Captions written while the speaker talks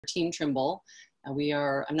Team Trimble.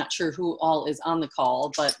 I'm not sure who all is on the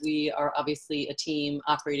call, but we are obviously a team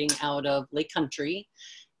operating out of Lake Country.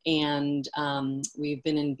 And we've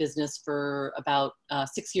been in business for about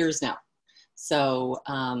 6 years now. So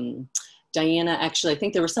Diana, actually, I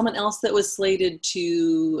think there was someone else that was slated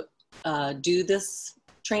to do this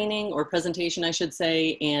training or presentation, I should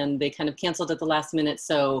say, and they kind of canceled at the last minute.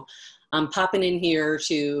 So I'm popping in here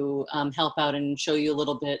to help out and show you a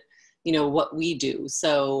little bit, what we do.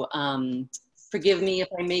 So forgive me if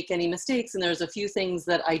I make any mistakes. And there's a few things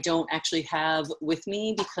that I don't actually have with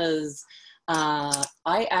me because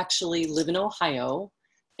I actually live in Ohio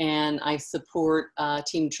and I support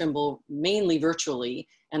Team Trimble mainly virtually.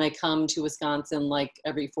 And I come to Wisconsin like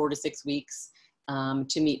every 4 to 6 weeks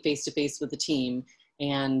to meet face-to-face with the team.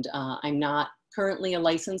 And I'm not currently a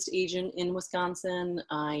licensed agent in Wisconsin.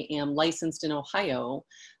 I am licensed in Ohio,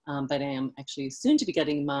 but I am actually soon to be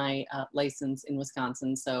getting my license in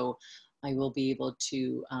Wisconsin. So I will be able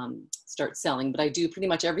to start selling, but I do pretty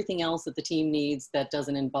much everything else that the team needs that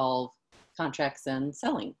doesn't involve contracts and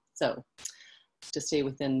selling. So to stay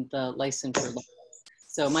within the licensure levels.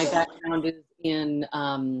 So my background is in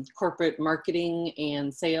corporate marketing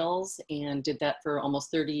and sales, and did that for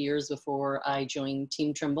almost 30 years before I joined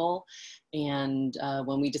Team Trimble. And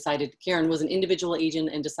when we decided, Karen was an individual agent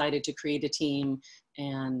and decided to create a team.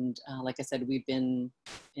 And like I said, we've been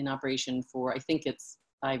in operation for, I think it's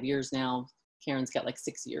 5 years now. Karen's got like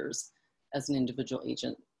 6 years as an individual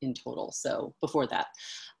agent in total. So before that.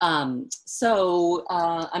 I'm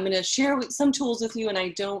going to share some tools with you, and I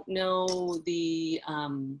don't know the,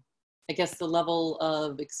 I guess the level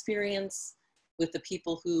of experience with the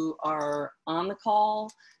people who are on the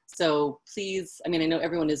call. So please, I know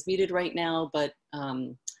everyone is muted right now, but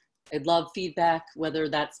I'd love feedback, whether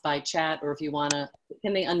that's by chat or if you want to,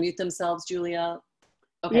 can they unmute themselves, Julia?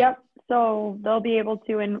 Okay. Yep. So they'll be able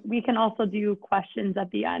to, and we can also do questions at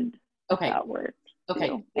the end. Okay. That works. Okay.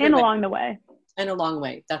 Too. And along the way. And a long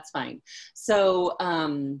way, that's fine. So,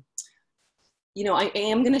 I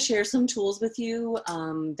am going to share some tools with you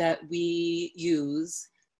that we use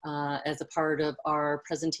as a part of our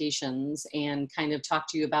presentations, and kind of talk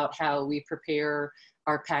to you about how we prepare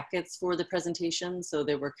our packets for the presentation so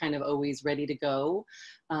that we're kind of always ready to go.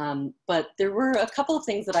 But there were a couple of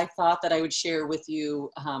things that I thought that I would share with you,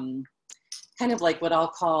 kind of like what I'll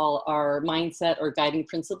call our mindset or guiding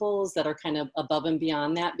principles that are kind of above and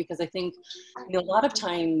beyond that, because I think, a lot of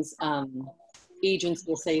times agents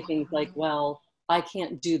will say things like, well, I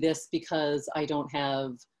can't do this because I don't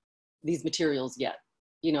have these materials yet,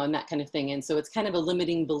 and that kind of thing. And so it's kind of a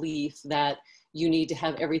limiting belief that you need to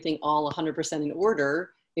have everything all 100%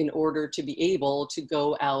 in order to be able to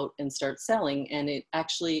go out and start selling. And it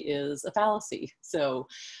actually is a fallacy. So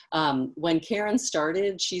when Karen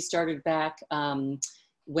started, she started back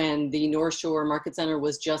when the North Shore Market Center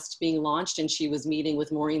was just being launched, and she was meeting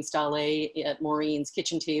with Maureen Stale at Maureen's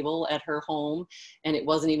kitchen table at her home. And it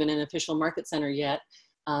wasn't even an official market center yet.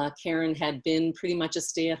 Karen had been pretty much a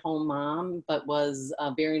stay-at-home mom, but was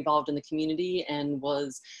very involved in the community and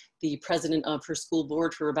was the president of her school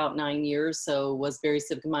board for about 9 years, so was very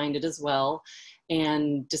civic-minded as well,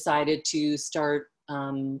 and decided to start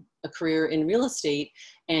a career in real estate.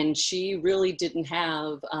 And she really didn't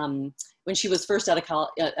have, when she was first out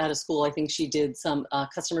of school, I think she did some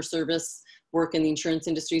customer service work in the insurance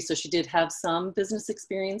industry, so she did have some business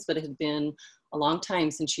experience, but it had been a long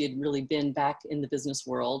time since she had really been back in the business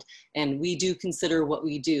world. And we do consider what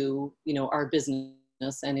we do, our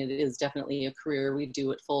business, and it is definitely a career. We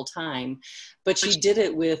do it full time, but she did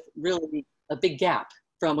it with really a big gap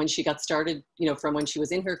from when she got started, from when she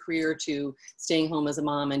was in her career to staying home as a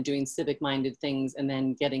mom and doing civic-minded things, and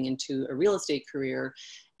then getting into a real estate career.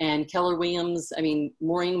 And Keller Williams,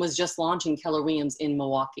 Maureen was just launching Keller Williams in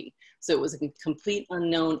Milwaukee. So it was a complete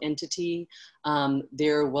unknown entity.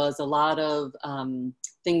 There was a lot of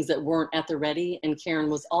things that weren't at the ready. And Karen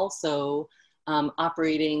was also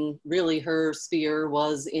operating, really her sphere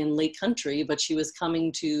was in Lake Country, but she was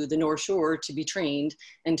coming to the North Shore to be trained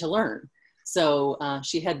and to learn. So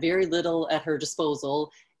she had very little at her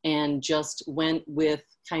disposal and just went with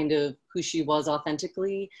kind of who she was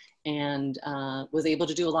authentically, and was able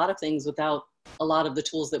to do a lot of things without a lot of the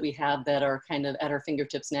tools that we have that are kind of at our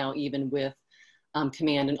fingertips now, even with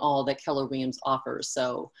Command and all that Keller Williams offers.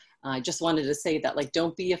 So I just wanted to say that, like,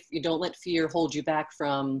 don't let fear hold you back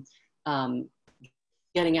from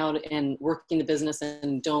getting out and working the business,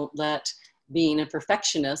 and don't let being a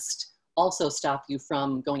perfectionist also stop you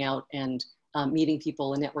from going out and meeting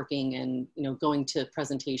people and networking and, you know, going to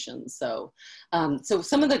presentations. So, so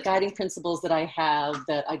some of the guiding principles that I have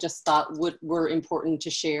that I just thought were important to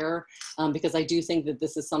share, because I do think that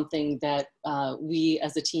this is something that we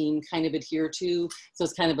as a team kind of adhere to. So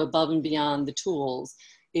it's kind of above and beyond the tools.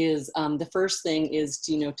 Is the first thing is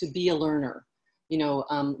to, you know, to be a learner. You know,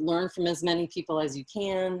 learn from as many people as you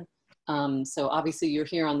can. So obviously you're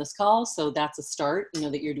here on this call, so that's a start, you know,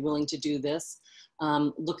 that you're willing to do this.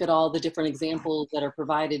 Look at all the different examples that are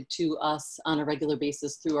provided to us on a regular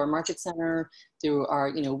basis through our market center, through our,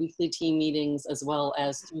 you know, weekly team meetings, as well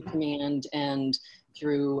as through Command and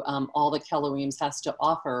through all that Keller Williams has to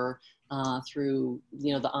offer through,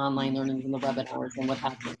 you know, the online learnings and the webinars and what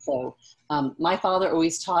have you. So my father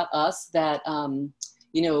always taught us that,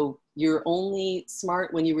 you know, you're only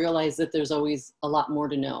smart when you realize that there's always a lot more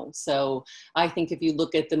to know. So I think if you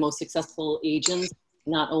look at the most successful agents,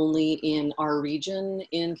 not only in our region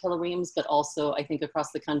in Keller Williams, but also I think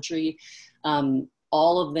across the country,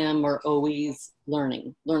 all of them are always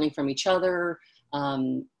learning from each other.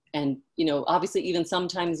 And, you know, obviously even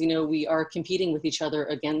sometimes, you know, we are competing with each other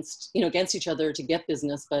against each other to get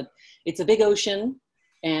business, but it's a big ocean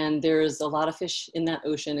and there's a lot of fish in that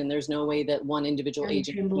ocean, and there's no way that one individual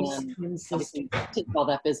agent can obviously take all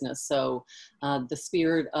that business. So the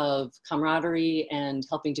spirit of camaraderie and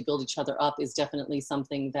helping to build each other up is definitely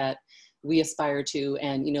something that we aspire to.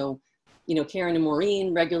 And, you know, Karen and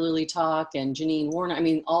Maureen regularly talk, and Janine Warner, I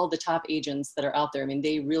mean, all the top agents that are out there, I mean,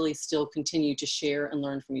 they really still continue to share and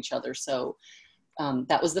learn from each other. So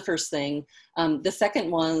that was the first thing. The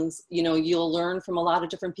second one's, you know, you'll learn from a lot of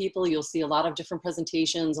different people. You'll see a lot of different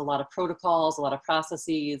presentations, a lot of protocols, a lot of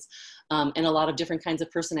processes, and a lot of different kinds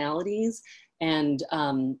of personalities. And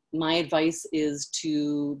my advice is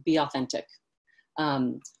to be authentic.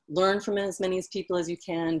 Learn from as many people as you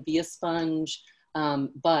can, be a sponge,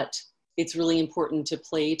 but it's really important to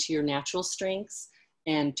play to your natural strengths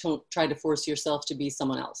and don't try to force yourself to be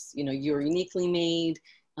someone else. You know, you're uniquely made.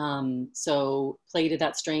 So play to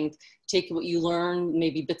that strength, take what you learn,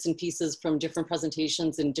 maybe bits and pieces from different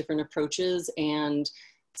presentations and different approaches, and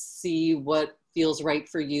see what feels right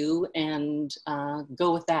for you, and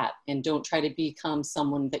go with that. And don't try to become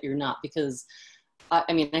someone that you're not, because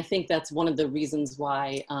I mean, I think that's one of the reasons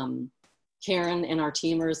why Karen and our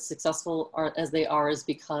team are as successful as they are, is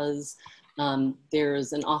because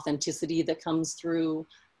there's an authenticity that comes through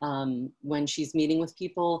when she's meeting with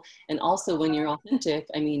people. And also when you're authentic,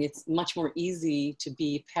 I mean, it's much more easy to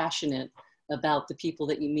be passionate about the people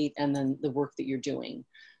that you meet and then the work that you're doing.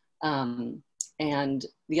 And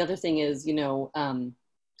the other thing is, you know,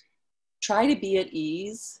 try to be at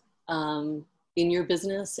ease in your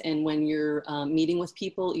business and when you're meeting with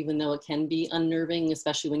people, even though it can be unnerving,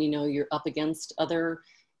 especially when you know you're up against other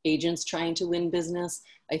agents trying to win business.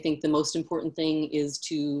 I think the most important thing is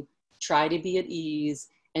to try to be at ease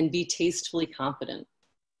and be tastefully confident.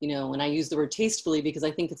 You know, and I use the word tastefully because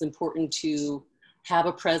I think it's important to have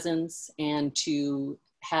a presence and to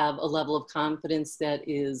have a level of confidence that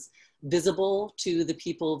is visible to the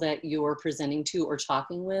people that you're presenting to or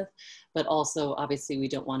talking with. But also, obviously, we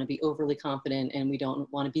don't want to be overly confident and we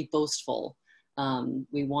don't want to be boastful.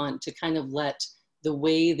 We want to kind of let the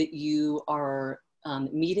way that you are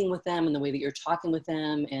meeting with them and the way that you're talking with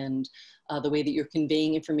them and the way that you're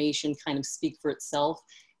conveying information kind of speak for itself.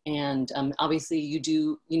 And obviously you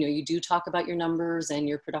do talk about your numbers and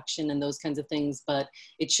your production and those kinds of things, but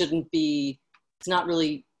it shouldn't be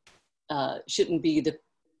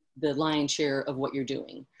the lion's share of what you're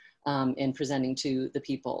doing and presenting to the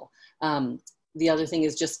people. The other thing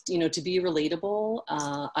is just, you know, to be relatable.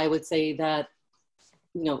 I would say that,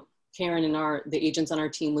 you know, Karen and the agents on our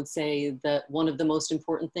team would say that one of the most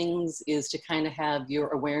important things is to kind of have your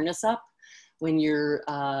awareness up when you're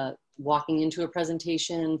walking into a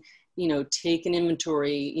presentation. You know, take an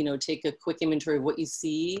inventory, you know, take a quick inventory of what you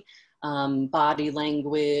see, body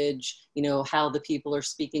language, you know, how the people are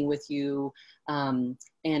speaking with you,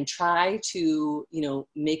 and try to, you know,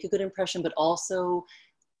 make a good impression, but also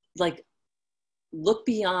like look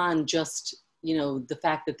beyond just, you know, the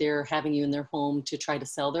fact that they're having you in their home to try to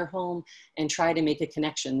sell their home, and try to make a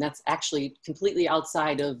connection that's actually completely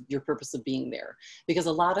outside of your purpose of being there. Because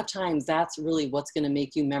a lot of times that's really what's going to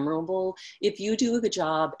make you memorable. If you do a good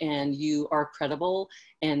job and you are credible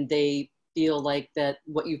and they feel like that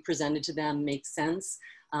what you've presented to them makes sense,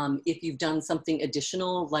 if you've done something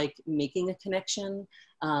additional, like making a connection,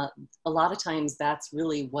 a lot of times that's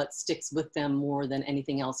really what sticks with them more than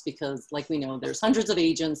anything else, because like we know, there's hundreds of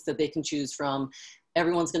agents that they can choose from.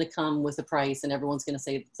 Everyone's going to come with a price and everyone's going to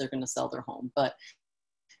say that they're going to sell their home. But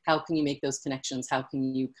how can you make those connections? How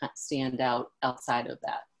can you stand out outside of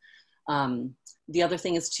that? The other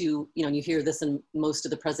thing is to, and you hear this in most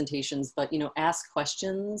of the presentations, but, ask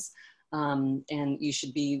questions, and you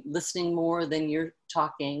should be listening more than you're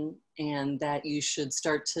talking, and that you should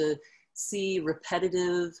start to see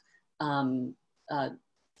repetitive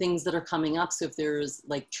things that are coming up. So if there's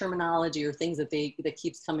like terminology or things that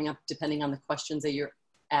keeps coming up depending on the questions that you're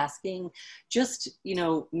asking, just,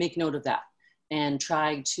 make note of that and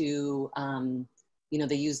try to,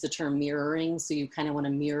 they use the term mirroring. So you kind of want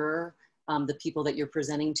to mirror the people that you're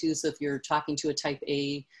presenting to. So if you're talking to a type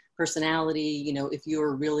A personality, if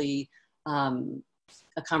you're really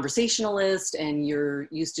a conversationalist and you're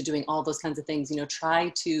used to doing all those kinds of things,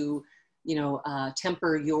 try to,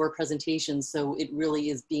 temper your presentation so it really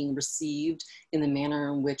is being received in the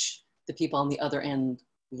manner in which the people on the other end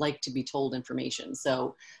like to be told information.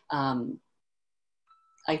 So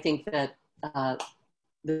I think that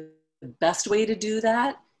the best way to do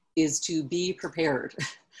that is to be prepared,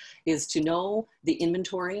 is to know the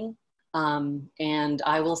inventory. And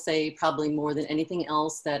I will say probably more than anything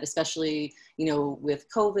else that especially, with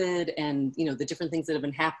COVID and, the different things that have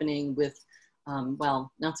been happening with,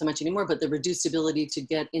 well, not so much anymore, but the reduced ability to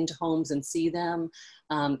get into homes and see them.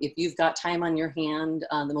 If you've got time on your hand,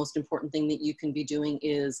 the most important thing that you can be doing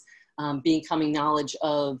is becoming knowledge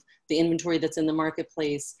of the inventory that's in the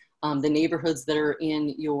marketplace, the neighborhoods that are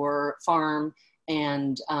in your farm,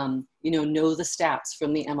 and, know the stats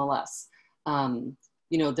from the MLS.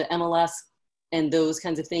 The MLS and those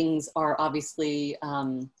kinds of things are obviously,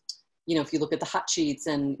 if you look at the hot sheets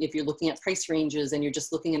and if you're looking at price ranges and you're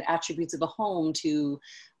just looking at attributes of a home to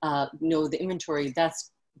know the inventory,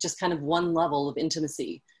 that's just kind of one level of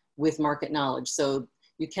intimacy with market knowledge. So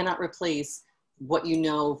you cannot replace what you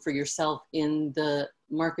know for yourself in the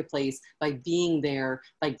marketplace by being there,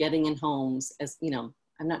 by getting in homes. As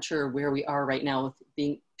I'm not sure where we are right now with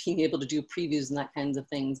being able to do previews and that kinds of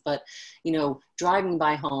things, but driving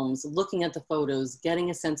by homes, looking at the photos,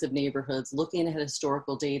 getting a sense of neighborhoods, looking at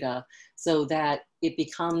historical data, so that it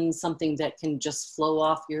becomes something that can just flow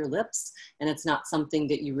off your lips, and it's not something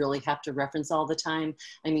that you really have to reference all the time.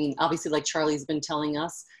 I mean, obviously, like Charlie's been telling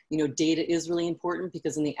us, data is really important,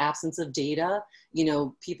 because in the absence of data,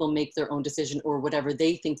 people make their own decision, or whatever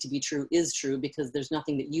they think to be true is true, because there's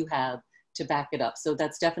nothing that you have to back it up. So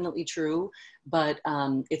that's definitely true, but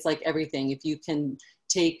it's like everything. If you can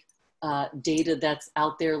take data that's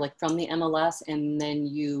out there, like from the MLS, and then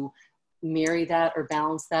you marry that or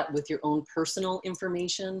balance that with your own personal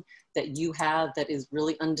information that you have that is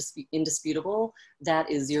really indisputable, that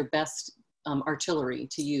is your best artillery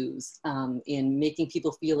to use in making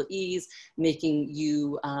people feel at ease, making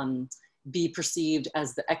you be perceived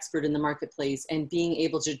as the expert in the marketplace, and being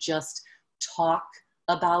able to just talk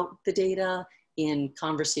about the data in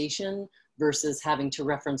conversation versus having to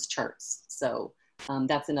reference charts. So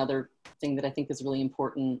that's another thing that I think is really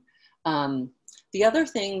important. The other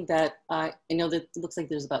thing that I know that it looks like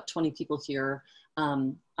there's about 20 people here.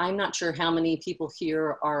 I'm not sure how many people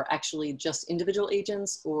here are actually just individual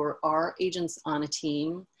agents or are agents on a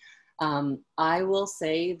team. I will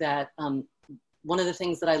say that one of the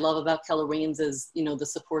things that I love about Keller Williams is, the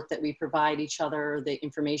support that we provide each other, the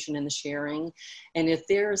information and the sharing. And if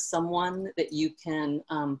there's someone that you can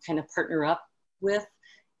kind of partner up with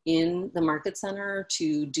in the market center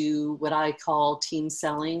to do what I call team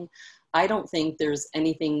selling, I don't think there's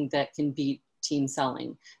anything that can beat team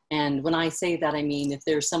selling. And when I say that, I mean, if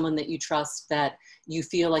there's someone that you trust that you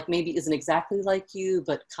feel like maybe isn't exactly like you,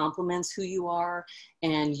 but complements who you are,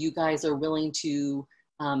 and you guys are willing to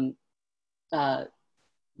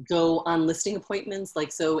go on listing appointments.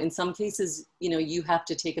 Like, so in some cases, you have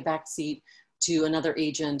to take a back seat to another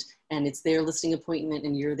agent and it's their listing appointment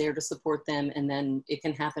and you're there to support them. And then it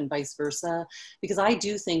can happen vice versa. Because I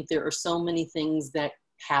do think there are so many things that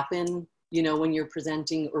happen, when you're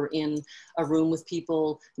presenting or in a room with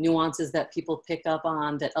people, nuances that people pick up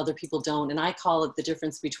on that other people don't. And I call it the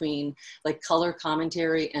difference between like color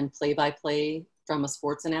commentary and play-by-play from a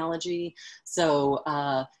sports analogy. So,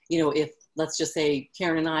 if, let's just say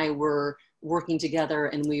Karen and I were working together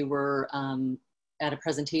and we were at a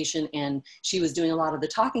presentation and she was doing a lot of the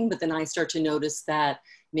talking, but then I start to notice that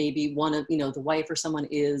maybe one of, the wife or someone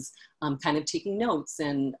is kind of taking notes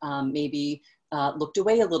and maybe looked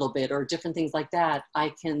away a little bit or different things like that.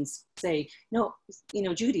 I can say, no,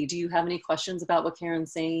 Judy, do you have any questions about what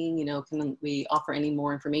Karen's saying? Can we offer any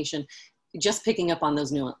more information? Just picking up on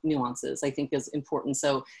those nuances, I think, is important.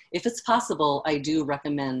 So if it's possible, I do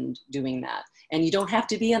recommend doing that. And you don't have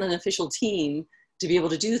to be on an official team to be able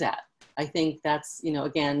to do that. I think that's,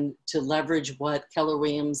 again, to leverage what Keller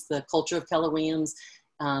Williams, the culture of Keller Williams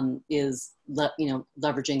is,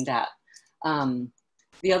 leveraging that.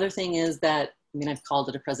 The other thing is that, I mean, I've called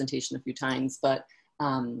it a presentation a few times, but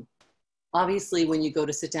obviously when you go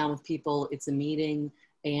to sit down with people, it's a meeting,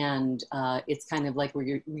 and it's kind of like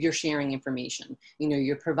where you're sharing information. You know,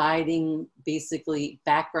 you're providing basically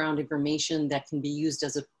background information that can be used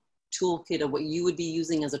as a toolkit of what you would be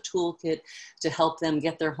using as a toolkit to help them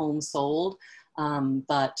get their home sold.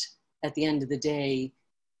 But at the end of the day,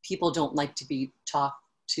 people don't like to be talked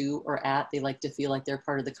to or at. They like to feel like they're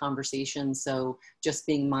part of the conversation. So just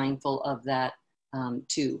being mindful of that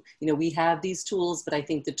too. You know, we have these tools, but I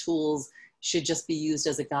think the tools should just be used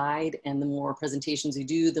as a guide. And the more presentations you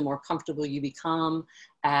do, the more comfortable you become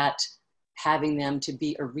at having them to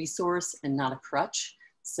be a resource and not a crutch.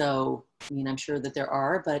 So, I mean, I'm sure that there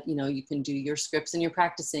are, but you know, you can do your scripts and your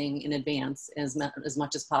practicing in advance as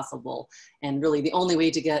much as possible. And really the only way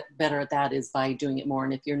to get better at that is by doing it more.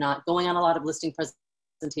 And if you're not going on a lot of listing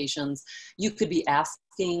presentations, you could be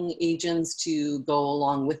asking agents to go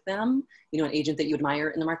along with them, you know, an agent that you admire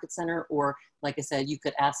in the market center, or like I said, you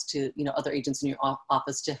could ask to, you know, other agents in your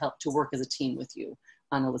office to help to work as a team with you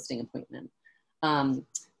on a listing appointment.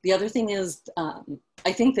 The other thing is,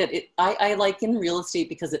 I think that I like in real estate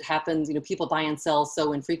because it happens, you know, people buy and sell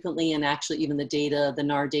so infrequently, and actually even the data, the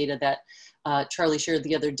NAR data that Charlie shared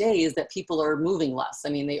the other day is that people are moving less. I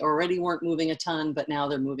mean, they already weren't moving a ton, but now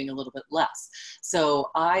they're moving a little bit less. So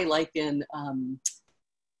I like in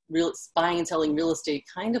buying and selling real estate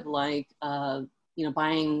kind of like, you know,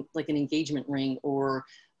 buying like an engagement ring, or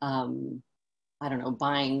I don't know,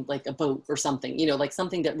 buying like a boat or something, you know, like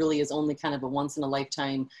something that really is only kind of a once in a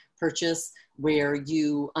lifetime purchase, where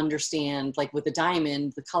you understand, like with a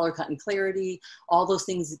diamond, the color, cut, and clarity, all those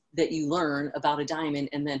things that you learn about a diamond,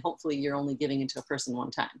 and then hopefully you're only giving it to a person one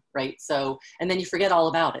time, right? So, and then you forget all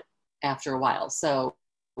about it after a while. So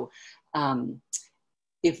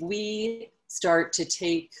if we start to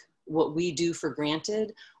take what we do for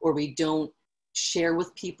granted, or we don't share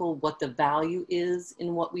with people what the value is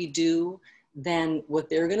in what we do, then what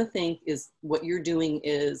they're going to think is what you're doing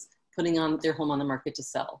is putting on their home on the market to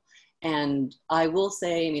sell. And I will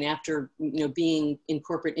say, I mean, after, you know, being in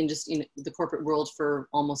corporate industry, in the corporate world for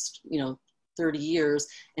almost, you know, 30 years,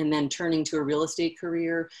 and then turning to a real estate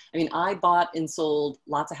career. I mean, I bought and sold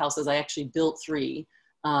lots of houses. I actually built 3.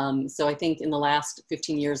 So I think in the last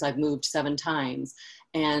 15 years, I've moved 7 times.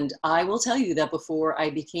 And I will tell you that before I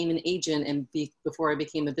became an agent and before I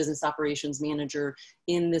became a business operations manager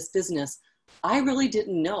in this business, I really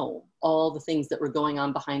didn't know all the things that were going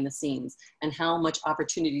on behind the scenes, and how much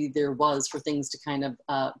opportunity there was for things to kind of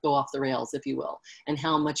go off the rails, if you will, and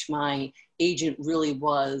how much my agent really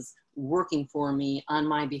was working for me on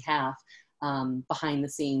my behalf behind the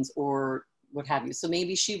scenes, or what have you. So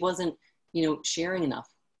maybe she wasn't, you know, sharing enough,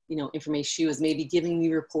 you know, information. She was maybe giving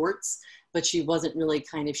me reports, but she wasn't really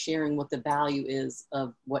kind of sharing what the value is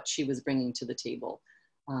of what she was bringing to the table.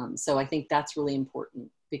 So I think that's really important,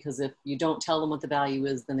 because if you don't tell them what the value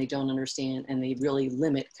is, then they don't understand, and they really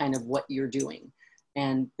limit kind of what you're doing.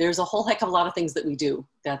 And there's a whole heck of a lot of things that we do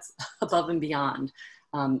that's above and beyond,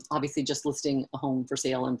 obviously just listing a home for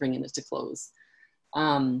sale and bringing it to close.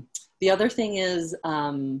 The other thing is,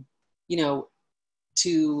 you know,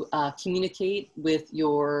 to communicate with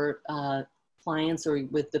your clients, or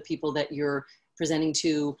with the people that you're presenting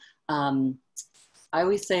to. I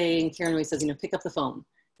always say, and Karen always says, you know, pick up the phone.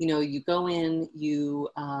 You know, you go in, you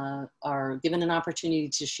are given an opportunity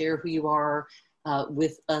to share who you are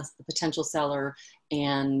with a potential seller,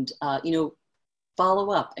 and, you know,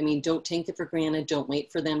 follow up. I mean, don't take it for granted. Don't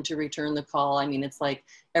wait for them to return the call. I mean, it's like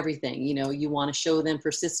everything, you know, you want to show them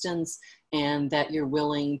persistence, and that you're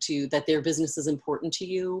willing to, that their business is important to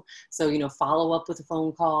you. So, you know, follow up with a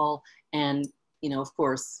phone call, and, you know, of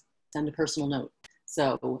course, send a personal note.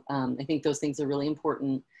 So I think those things are really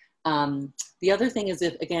important. The other thing is,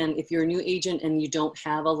 if you're a new agent and you don't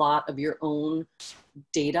have a lot of your own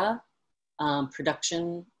data,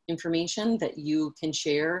 production information that you can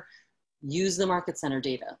share, use the market center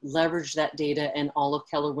data, leverage that data and all of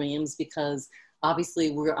Keller Williams, because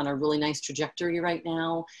obviously we're on a really nice trajectory right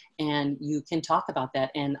now, and you can talk about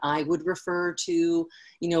that. And I would refer to,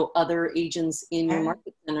 you know, other agents in your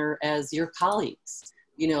market center as your colleagues.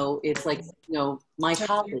 You know, it's like, you know, my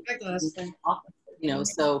colleague, you know,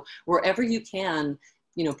 so wherever you can,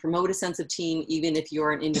 you know, promote a sense of team, even if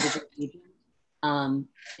you're an individual agent,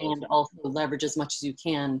 and also leverage as much as you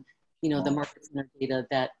can, you know, the market center data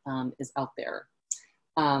that is out there.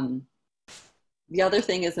 The other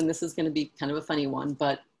thing is, and this is going to be kind of a funny one,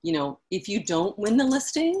 but, you know, if you don't win the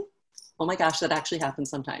listing, oh my gosh, that actually happens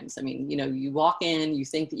sometimes. I mean, you know, you walk in, you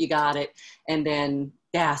think that you got it, and then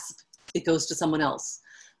gasp, it goes to someone else.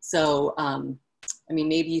 So, I mean,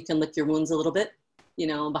 maybe you can lick your wounds a little bit, you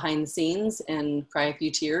know, behind the scenes and cry a few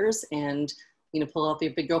tears and, you know, pull out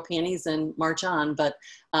your big girl panties and march on. But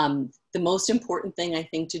the most important thing I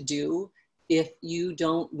think to do if you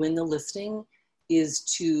don't win the listing is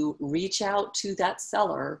to reach out to that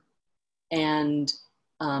seller. And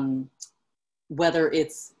whether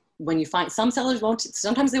it's when you find, some sellers won't,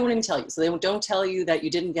 sometimes they won't even tell you. So they don't tell you that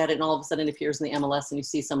you didn't get it and all of a sudden it appears in the MLS and you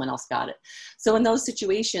see someone else got it. So in those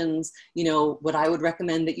situations, you know, what I would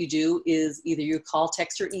recommend that you do is either you call,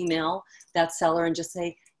 text, or email that seller and just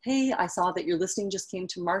say, hey, I saw that your listing just came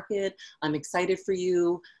to market. I'm excited for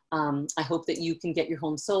you. I hope that you can get your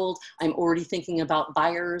home sold. I'm already thinking about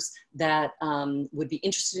buyers that would be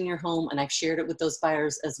interested in your home, and I've shared it with those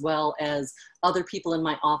buyers as well as other people in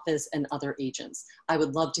my office and other agents. I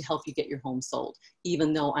would love to help you get your home sold,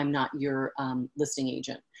 even though I'm not your listing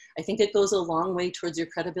agent. I think it goes a long way towards your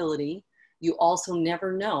credibility. You also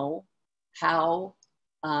never know how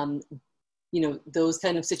you know, those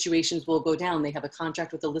kind of situations will go down. They have a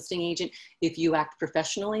contract with a listing agent. If you act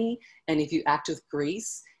professionally and if you act with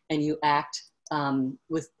grace and you act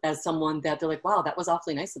as someone that they're like, wow, that was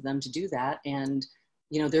awfully nice of them to do that. And,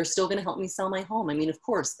 you know, they're still going to help me sell my home. I mean, of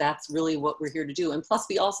course, that's really what we're here to do. And plus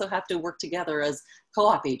we also have to work together as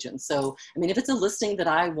co-op agents. So, I mean, if it's a listing that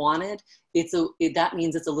I wanted, that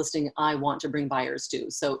means it's a listing I want to bring buyers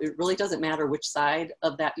to. So it really doesn't matter which side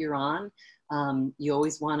of that you're on. You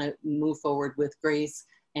always want to move forward with grace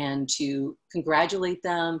and to congratulate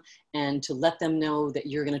them and to let them know that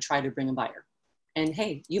you're going to try to bring a buyer. And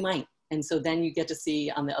hey, you might. And so then you get to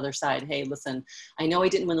see on the other side, hey, listen, I know I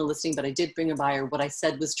didn't win the listing, but I did bring a buyer. What I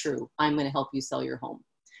said was true. I'm going to help you sell your home.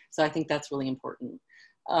 So I think that's really important.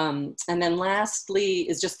 And then lastly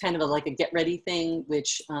is just kind of like a get ready thing,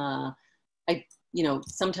 which you know,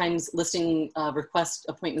 sometimes listing request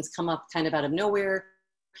appointments come up kind of out of nowhere.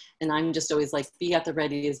 And I'm just always like, be at the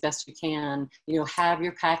ready as best you can, you know, have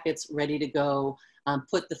your packets ready to go,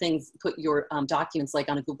 put your documents like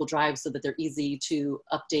on a Google Drive so that they're easy to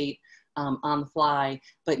update on the fly,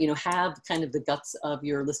 but, you know, have kind of the guts of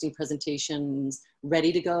your listing presentations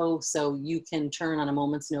ready to go so you can turn on a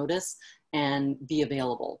moment's notice and be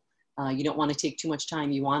available. You don't want to take too much time.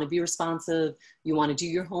 You want to be responsive. You want to do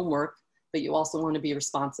your homework, but you also want to be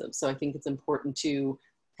responsive. So I think it's important to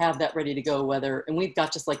have that ready to go, and we've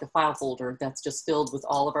got just like a file folder that's just filled with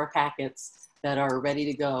all of our packets that are ready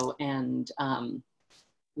to go. And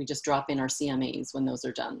we just drop in our CMAs when those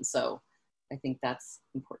are done. So I think that's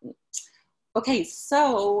important. Okay,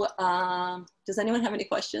 so does anyone have any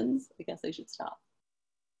questions? I guess I should stop.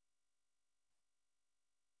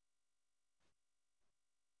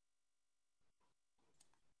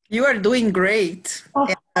 You are doing great. Oh.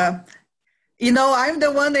 You know, I'm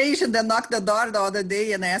the one agent that knocked the door the other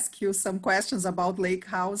day and asked you some questions about Lake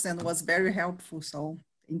House and was very helpful. So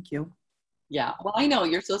thank you. Yeah, well, I know,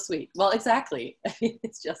 you're so sweet. Well, exactly.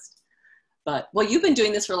 It's just, but, well, you've been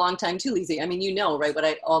doing this for a long time too, Lizzie. I mean, you know, right,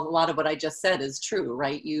 a lot of what I just said is true,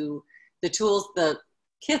 right? The tools, the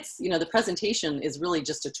kits, you know, the presentation is really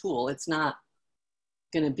just a tool. It's not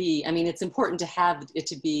going to be, I mean, it's important to have it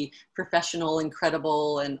to be professional and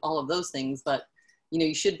credible and all of those things, but you know,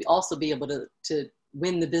 you should also be able to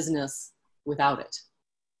win the business without it.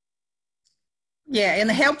 Yeah, and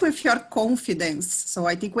help with your confidence. So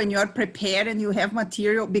I think when you're prepared and you have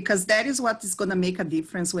material, because that is what is going to make a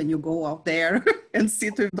difference when you go out there and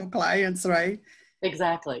sit with the clients, right?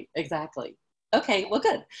 Exactly, exactly. Okay, well,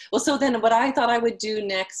 good. Well, so then what I thought I would do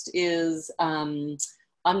next is I'm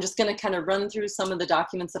just going to kind of run through some of the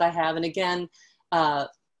documents that I have. And again,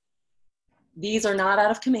 these are not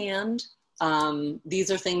out of command. These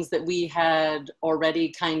are things that we had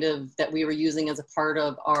already that we were using as a part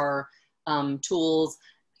of our tools.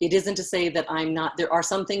 It isn't to say that there are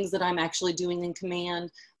some things that I'm actually doing in command,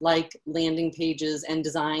 like landing pages and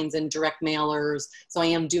designs and direct mailers. So I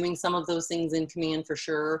am doing some of those things in command for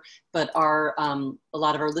sure, but a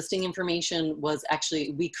lot of our listing information was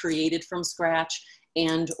actually, we created from scratch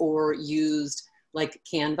or used like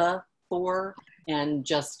Canva for, and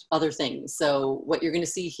just other things. So what you're going to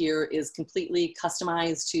see here is completely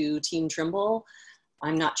customized to Team Trimble.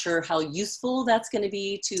 I'm not sure how useful that's going to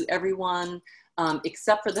be to everyone,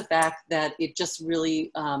 except for the fact that it just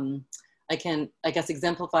really, I guess,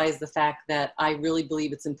 exemplifies the fact that I really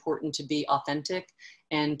believe it's important to be authentic,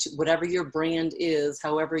 and whatever your brand is,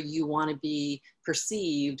 however you want to be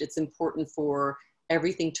perceived, it's important for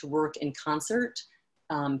everything to work in concert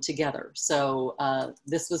together. So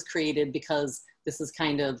this was created because this is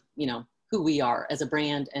kind of, you know, who we are as a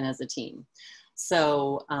brand and as a team.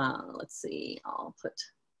 So let's see,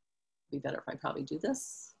 be better if I probably do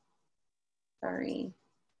this. Sorry.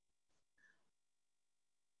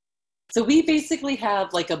 So we basically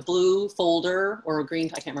have like a blue folder or a green,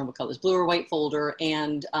 I can't remember what colors, blue or white folder.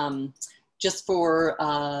 And just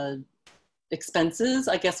for expenses,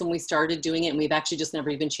 I guess when we started doing it, and we've actually just never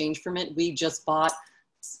even changed from it, we just bought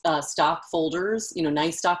stock folders, you know,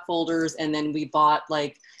 nice stock folders. And then we bought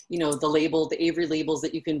like, you know, the label, the Avery labels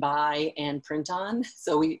that you can buy and print on.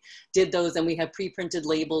 So we did those, and we have pre-printed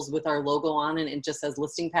labels with our logo on, and it just says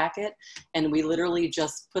listing packet. And we literally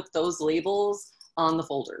just put those labels on the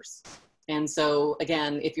folders. And so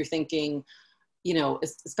again, if you're thinking, you know,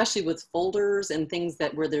 especially with folders and things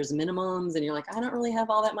that where there's minimums and you're like, I don't really have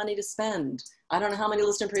all that money to spend. I don't know how many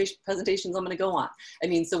listing presentations I'm going to go on. I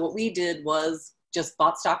mean, so what we did was just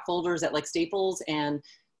bought stock folders at like Staples and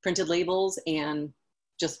printed labels and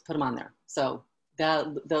just put them on there. So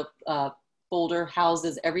the folder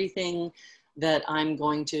houses everything that I'm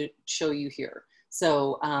going to show you here.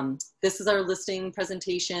 So this is our listing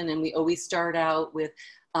presentation, and we always start out with,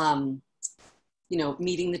 you know,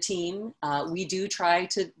 meeting the team. We do try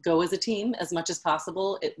to go as a team as much as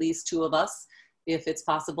possible, at least 2 of us, if it's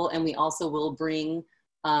possible. And we also will bring,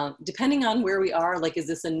 depending on where we are, like, is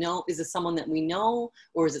this someone that we know,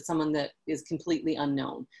 or is it someone that is completely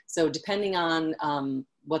unknown? So depending on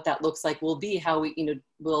what that looks like will be how we, you know,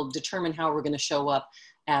 will determine how we're going to show up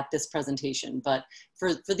at this presentation. But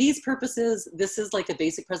for these purposes, this is like a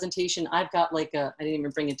basic presentation. I've got like I didn't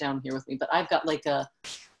even bring it down here with me, but I've got like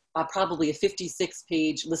probably a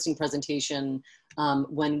 56-page listing presentation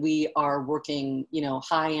when we are working, you know,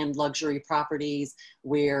 high-end luxury properties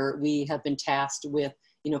where we have been tasked with,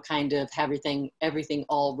 you know, kind of everything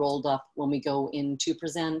all rolled up when we go in to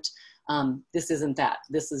present. This isn't that.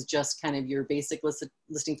 This is just kind of your basic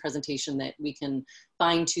listing presentation that we can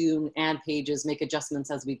fine tune, add pages, make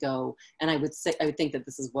adjustments as we go. And I would think that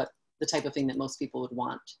this is what the type of thing that most people would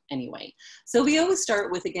want anyway. So we always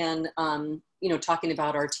start with, again, you know, talking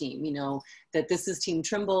about our team, you know, that this is Team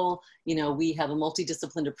Trimble. You know, we have a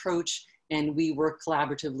multidisciplined approach, and we work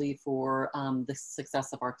collaboratively for the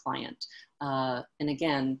success of our client. And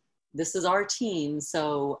again, this is our team.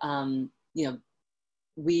 So, you know,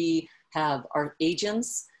 we have our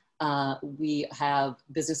agents, we have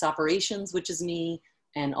business operations, which is me,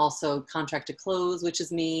 and also contract to close, which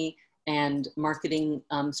is me, and marketing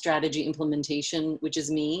strategy implementation, which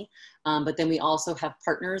is me. But then we also have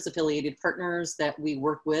partners, affiliated partners that we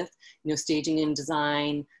work with, you know, staging and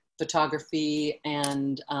design, photography,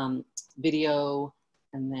 and video.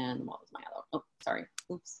 And then what was my other, oh, sorry,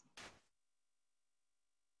 oops.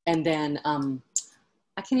 And then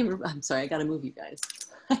I can't even, I'm sorry, I gotta move you guys.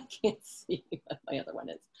 I can't see what my other one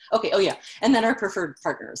is. Okay, oh yeah, and then our preferred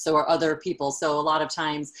partners, so our other people. So a lot of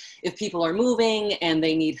times if people are moving and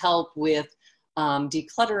they need help with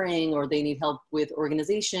decluttering, or they need help with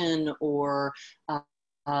organization, or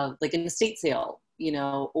like an estate sale, you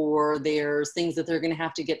know, or there's things that they're gonna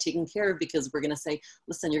have to get taken care of, because we're gonna say,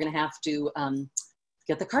 listen, you're gonna have to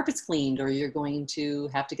get the carpets cleaned, or you're going to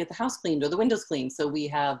have to get the house cleaned or the windows cleaned. So we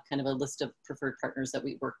have kind of a list of preferred partners that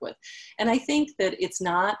we work with. And I think that it's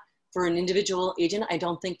not, for an individual agent, I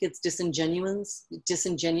don't think it's disingenuous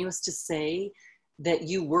to say that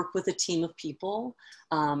you work with a team of people.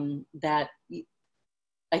 That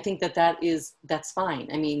I think that's fine.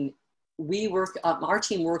 I mean, we work, our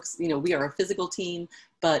team works, you know, we are a physical team,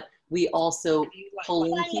 but we also pull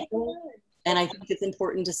in people. And I think it's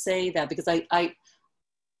important to say that, because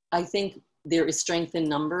I think there is strength in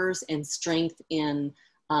numbers and strength in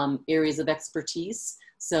areas of expertise.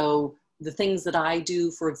 So the things that I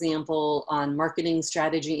do, for example, on marketing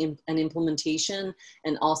strategy and implementation,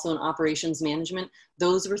 and also in operations management,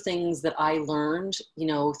 those were things that I learned, you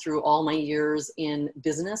know, through all my years in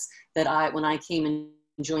business, that when I came and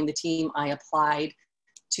joined the team, I applied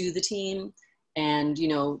to the team. And, you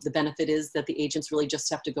know, the benefit is that the agents really just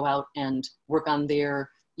have to go out and work on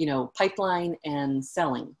their, you know, pipeline and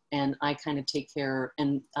selling. And I kind of take care,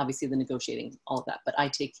 and obviously the negotiating, all of that, but I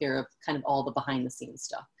take care of kind of all the behind the scenes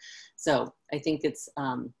stuff. So I think it's,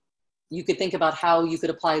 you could think about how you could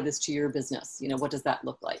apply this to your business. You know, what does that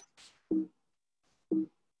look like? Okay,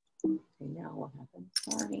 now what happened?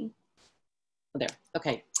 Sorry. Oh, there,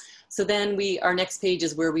 okay. So then our next page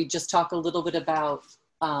is where we just talk a little bit about,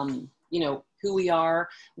 you know, who we are.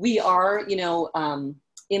 We are, you know,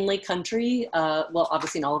 in Lake Country, well,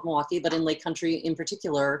 obviously in all of Milwaukee, but in Lake Country in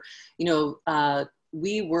particular, you know,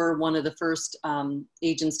 we were one of the first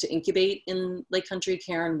agents to incubate in Lake Country.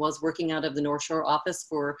 Karen was working out of the North Shore office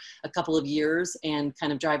for a couple of years and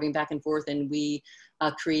kind of driving back and forth. And we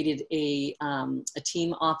created a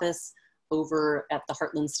team office over at the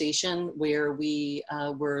Heartland Station, where we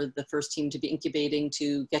were the first team to be incubating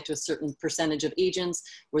to get to a certain percentage of agents,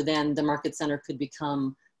 where then the market center could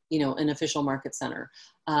become you know, an official market center.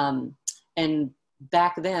 And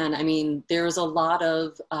back then, I mean, there was a lot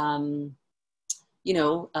of, you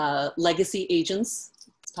know, legacy agents.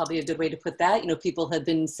 It's probably a good way to put that. You know, people had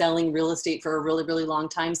been selling real estate for a really, really long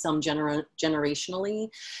time, some generationally.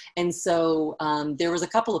 And so there was a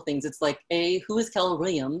couple of things. It's like, who is Keller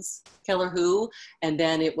Williams? Keller who? And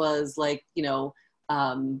then it was like, you know,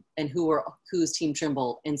 and who's Team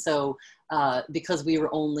Trimble? And so because we're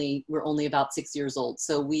only about 6 years old.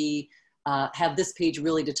 So we have this page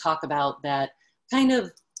really to talk about that kind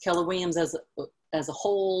of Keller Williams as a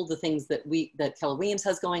whole, the things that Keller Williams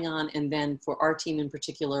has going on, and then for our team in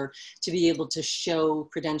particular, to be able to show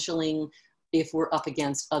credentialing if we're up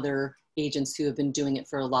against other agents who have been doing it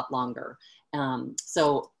for a lot longer.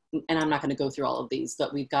 So, and I'm not going to go through all of these,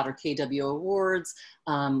 but we've got our KW awards.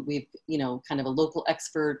 We've, you know, kind of a local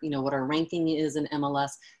expert, you know, what our ranking is in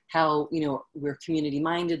MLS, how, you know, we're community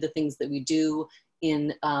minded, the things that we do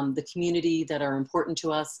in the community that are important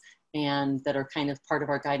to us and that are kind of part of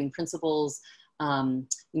our guiding principles. You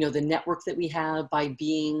know, the network that we have by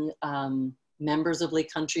being members of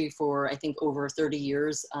Lake Country for, I think, over 30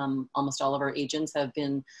 years. Almost all of our agents have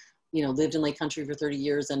been, you know, lived in Lake Country for 30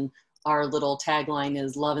 years. And our little tagline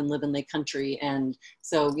is love and live in Lake Country. And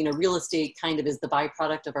so, you know, real estate kind of is the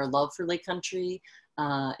byproduct of our love for Lake Country.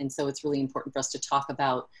 And so it's really important for us to talk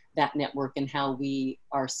about that network and how we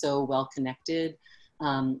are so well connected.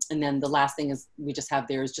 And then the last thing is we just have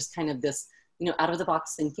there is just kind of this, you know, out of the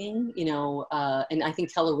box thinking, you know, and I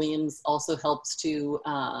think Keller Williams also helps to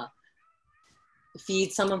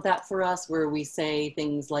feed some of that for us, where we say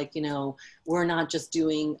things like, you know, we're not just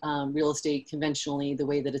doing real estate conventionally the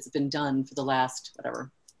way that it's been done for the last,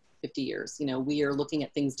 whatever, 50 years. You know, we are looking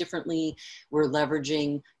at things differently. We're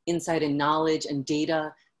leveraging insight and knowledge and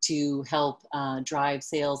data to help drive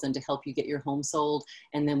sales and to help you get your home sold.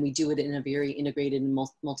 And then we do it in a very integrated and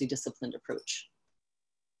multidisciplined approach.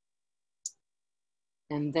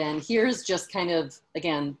 And then here's just kind of,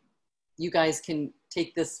 again, you guys can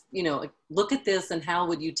take this, you know, look at this and how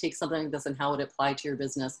would you take something like this and how would it apply to your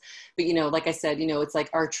business? But, you know, like I said, you know, it's like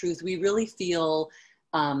our truth. We really feel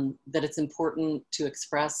that it's important to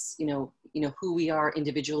express, you know, who we are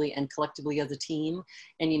individually and collectively as a team.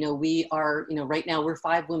 And, you know, we are, you know, right now we're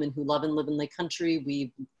 5 women who love and live in Lake Country.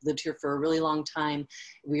 We've lived here for a really long time.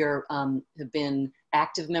 We are, have been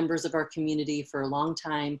active members of our community for a long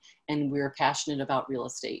time, and we're passionate about real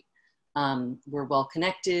estate. We're well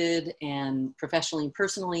connected and professionally and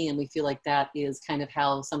personally, and we feel like that is kind of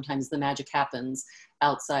how sometimes the magic happens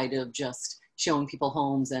outside of just showing people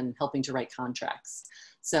homes and helping to write contracts.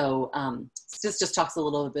 So this just talks a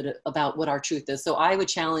little bit about what our truth is. So I would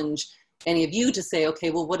challenge any of you to say,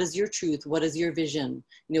 okay, well, what is your truth? What is your vision?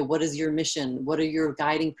 You know, what is your mission? What are your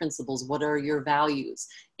guiding principles? What are your values?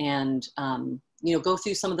 And, you know, go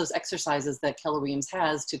through some of those exercises that Keller Williams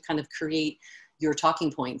has to kind of create your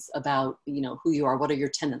talking points about, you know, who you are. What are your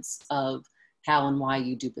tenets of how and why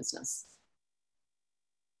you do business?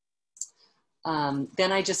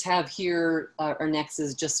 Then I just have here, our next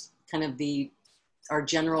is just kind of our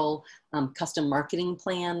general custom marketing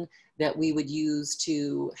plan that we would use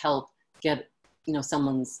to help get, you know,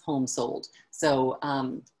 someone's home sold. So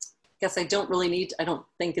I guess I don't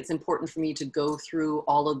think it's important for me to go through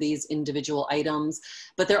all of these individual items,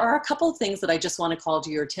 but there are a couple of things that I just want to call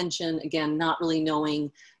to your attention. Again, not really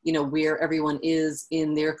knowing, you know, where everyone is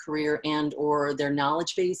in their career and or their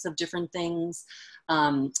knowledge base of different things.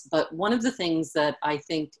 But one of the things that I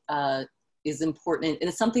think is important, and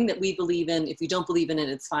it's something that we believe in. If you don't believe in it,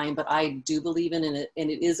 it's fine, but I do believe in it, and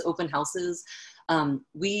it is open houses.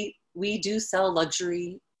 We do sell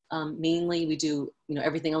luxury. Mainly we do, you know,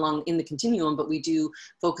 everything along in the continuum, but we do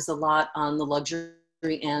focus a lot on the luxury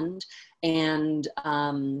end. And,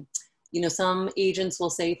 you know, some agents will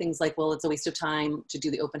say things like, well, it's a waste of time to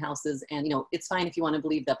do the open houses. And, you know, it's fine if you want to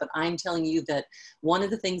believe that, but I'm telling you that one of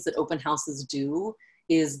the things that open houses do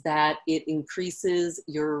is that it increases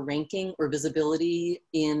your ranking or visibility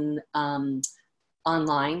in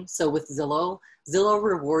online. So with Zillow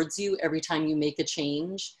rewards you every time you make a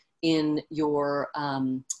change in your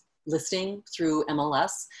listing through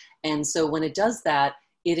MLS. And so when it does that,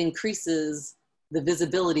 it increases the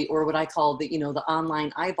visibility, or what I call the, you know, the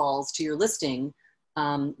online eyeballs to your listing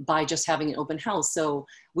by just having an open house. So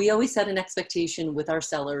we always set an expectation with our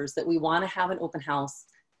sellers that we want to have an open house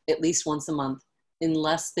at least once a month,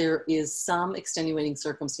 unless there is some extenuating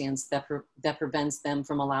circumstance that prevents them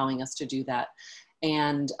from allowing us to do that.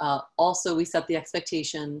 And also we set the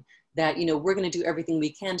expectation that, you know, we're going to do everything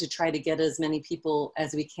we can to try to get as many people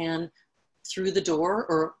as we can through the door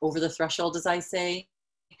or over the threshold, as I say.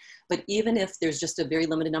 But even if there's just a very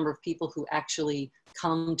limited number of people who actually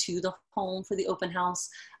come to the home for the open house,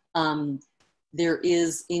 there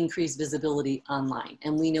is increased visibility online.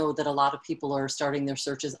 And we know that a lot of people are starting their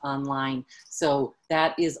searches online. So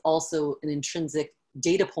that is also an intrinsic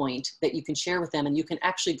data point that you can share with them. And you can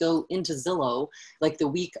actually go into Zillow, like the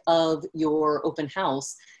week of your open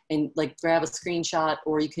house, and like grab a screenshot,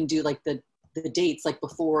 or you can do like the dates like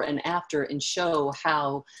before and after, and show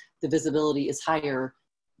how the visibility is higher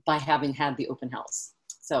by having had the open house.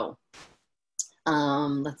 So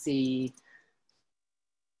let's see.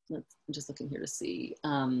 I'm just looking here to see.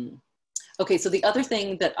 Okay, so the other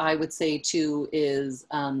thing that I would say too is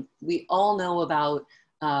we all know about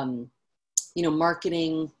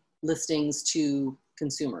marketing listings to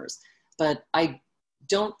consumers, but I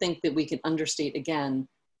don't think that we can understate again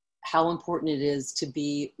how important it is to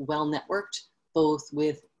be well networked, both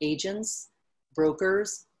with agents,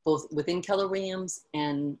 brokers, both within Keller Williams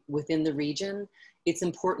and within the region. It's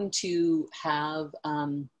important to have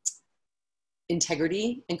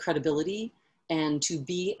integrity and credibility, and to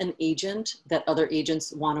be an agent that other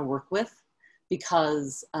agents want to work with,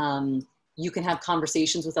 because you can have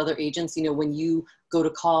conversations with other agents. When you go to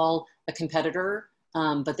call a competitor,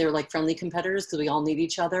 but they're like friendly competitors because we all need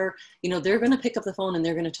each other, they're going to pick up the phone and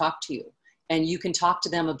they're going to talk to you. And you can talk to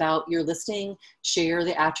them about your listing, share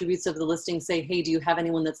the attributes of the listing, say, hey, do you have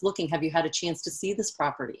anyone that's looking? Have you had a chance to see this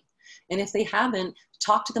property? And if they haven't,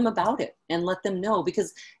 talk to them about it and let them know,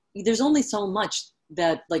 because there's only so much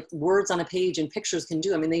that like words on a page and pictures can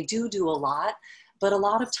do. I mean, they do a lot, but a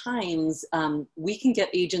lot of times we can get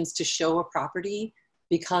agents to show a property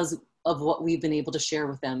because of what we've been able to share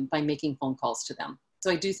with them by making phone calls to them.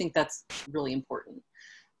 So I do think that's really important.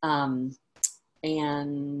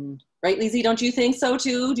 And right, Lizzie, don't you think so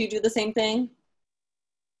too? Do you do the same thing?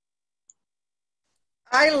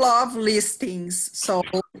 I love listings. So,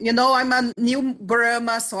 I'm a new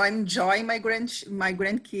grandma, so I'm enjoying my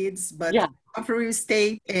grandkids, but yeah, I love real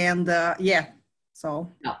estate, and yeah.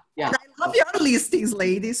 So yeah. And I love your listings,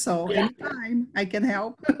 ladies. So anytime I can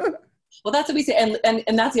help. Well, that's what we say.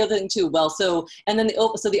 And that's the other thing too. Well, so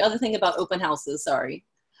the other thing about open houses, sorry.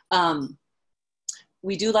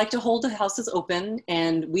 We do like to hold the houses open,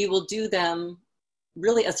 and we will do them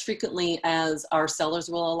really as frequently as our sellers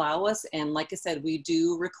will allow us. And like I said, we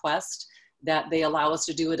do request that they allow us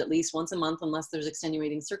to do it at least once a month, unless there's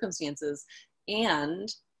extenuating circumstances.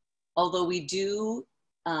 And although we do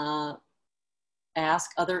ask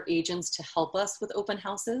other agents to help us with open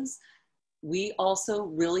houses, we also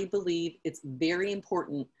really believe it's very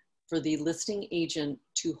important for the listing agent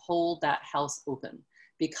to hold that house open,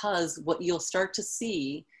 because what you'll start to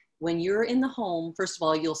see when you're in the home, first of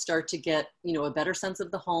all, you'll start to get, a better sense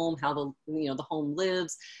of the home, how the home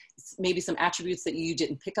lives, maybe some attributes that you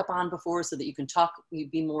didn't pick up on before, so that you can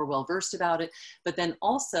be more well-versed about it. But then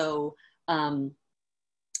also,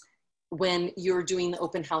 when you're doing the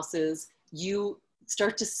open houses, you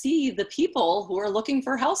start to see the people who are looking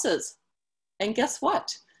for houses. And guess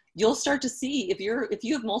what? You'll start to see, if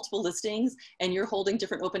you have multiple listings and you're holding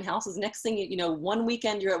different open houses, next thing one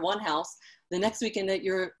weekend you're at one house, the next weekend that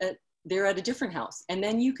they're at a different house. And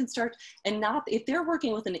then you can start, and if they're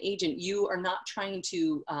working with an agent, you are not trying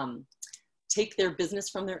to take their business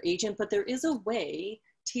from their agent, but there is a way,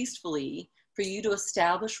 tastefully, for you to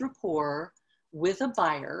establish rapport with a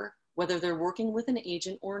buyer, whether they're working with an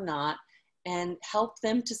agent or not, and help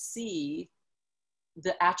them to see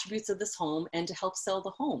the attributes of this home and to help sell the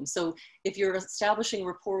home. So if you're establishing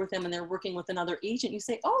rapport with them and they're working with another agent, you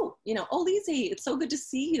say, oh, Lizzie, it's so good to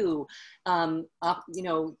see you. I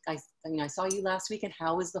saw you last week, and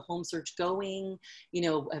how is the home search going?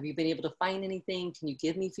 Have you been able to find anything? Can you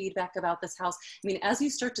give me feedback about this house? I mean, as you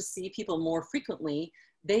start to see people more frequently,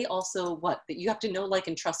 they also, you have to know, like,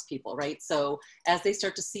 and trust people, right? So as they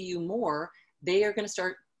start to see you more, they are going to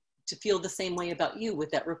start to feel the same way about you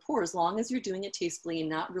with that rapport. As long as you're doing it tastefully and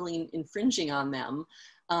not really infringing on them,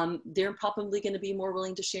 they're probably going to be more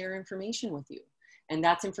willing to share information with you. And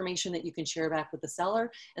that's information that you can share back with the seller.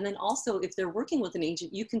 And then also, if they're working with an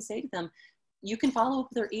agent, you can say to them, you can follow up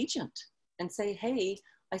with their agent and say, hey,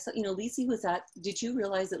 I saw, Lizzie did you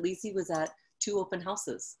realize that Lizzie was at 2 open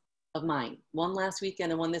houses of mine, one last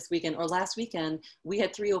weekend and one this weekend, or last weekend we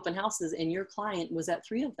had 3 open houses and your client was at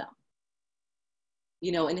 3 of them.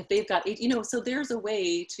 And if they've got 8, so there's a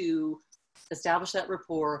way to establish that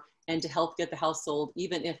rapport and to help get the house sold,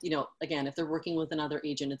 even if, again, if they're working with another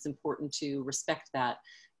agent, it's important to respect that,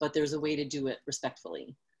 but there's a way to do it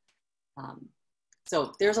respectfully.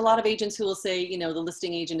 So there's a lot of agents who will say, the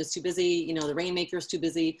listing agent is too busy, the rainmaker is too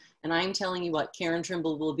busy. And I'm telling you what, Karen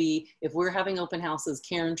Trimble will be, if we're having open houses,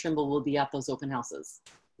 Karen Trimble will be at those open houses.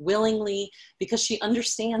 willingly, because she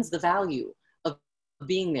understands the value of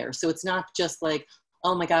being there. So it's not just like,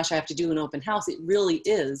 oh my gosh, I have to do an open house. It really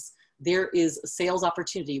is, there is a sales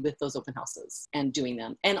opportunity with those open houses and doing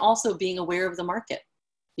them. And also being aware of the market,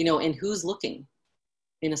 you know, and who's looking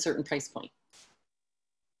in a certain price point.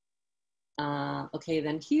 Okay,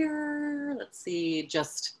 then here, let's see,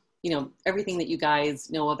 just, you know, everything that you guys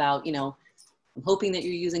know about, you know, I'm hoping that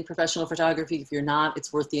you're using professional photography. If you're not,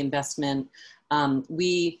 it's worth the investment.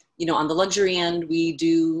 We, you know, on the luxury end, we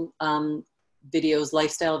do videos,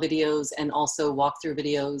 lifestyle videos, and also walkthrough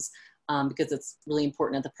videos because it's really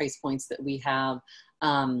important at the price points that we have.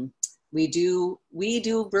 We do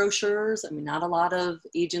brochures. I mean, not a lot of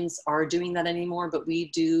agents are doing that anymore, but we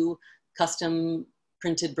do custom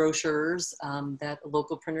printed brochures that a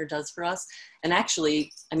local printer does for us. And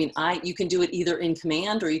actually, I mean, you can do it either in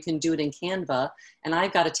Command or you can do it in Canva. And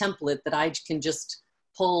I've got a template that I can just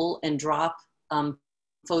pull and drop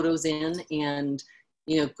photos in and,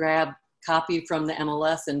 you know, grab copy from the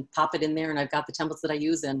MLS and pop it in there. And I've got the templates that I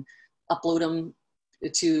use and upload them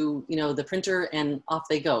to, you know, the printer, and off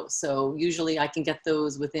they go. So usually I can get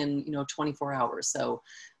those within, you know, 24 hours. So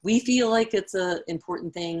we feel like it's an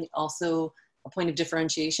important thing, also a point of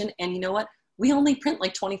differentiation. And you know what? We only print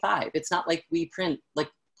like 25. It's not like we print like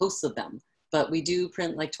posts of them, but we do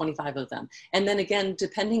print like 25 of them. And then again,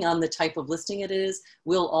 depending on the type of listing it is,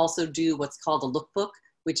 we'll also do what's called a lookbook,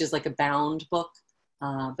 which is like a bound book.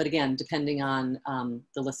 But again, depending on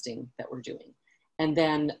the listing that we're doing. And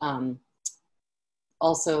then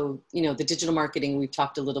also, you know, the digital marketing, we've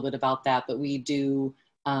talked a little bit about that, but we do,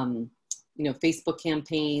 you know, Facebook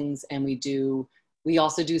campaigns, and we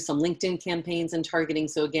also do some LinkedIn campaigns and targeting.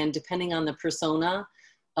 So again, depending on the persona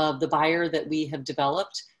of the buyer that we have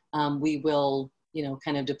developed, we will, you know,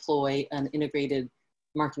 kind of deploy an integrated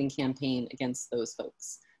marketing campaign against those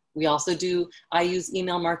folks. We also I use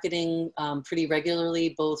email marketing pretty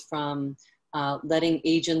regularly, both from letting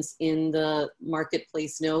agents in the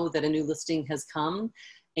marketplace know that a new listing has come,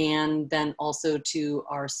 and then also to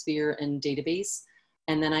our Sphere and database.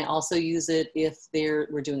 And then I also use it if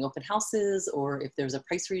we're doing open houses, or if there's a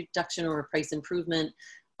price reduction or a price improvement.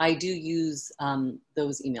 I do use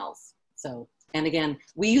those emails. So, and again,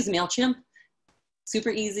 we use MailChimp, super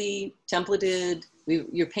easy, templated.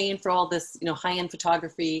 You're paying for all this, you know, high-end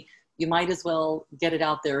photography. You might as well get it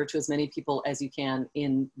out there to as many people as you can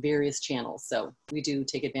in various channels. So we do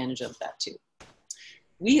take advantage of that too.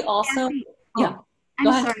 We also, Kathy, yeah.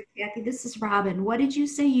 I'm sorry, Kathy, this is Robin. What did you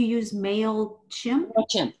say you use? MailChimp?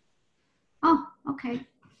 MailChimp. Oh, okay.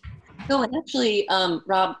 So actually,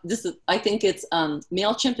 Rob, I think it's,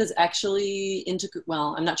 MailChimp is actually,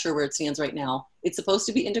 well, I'm not sure where it stands right now. It's supposed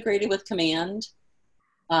to be integrated with Command.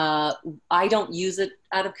 I don't use it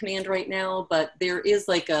out of Command right now, but there is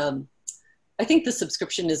like I think the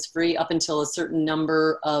subscription is free up until a certain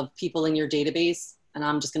number of people in your database. And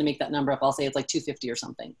I'm just going to make that number up. I'll say it's like 250 or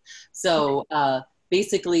something. So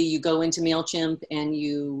basically you go into MailChimp and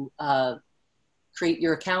you create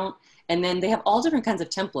your account, and then they have all different kinds of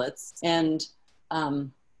templates. And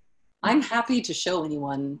I'm happy to show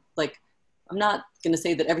anyone, like, I'm not going to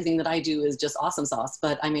say that everything that I do is just awesome sauce,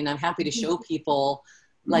 but I mean, I'm happy to show people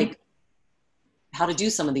like how to do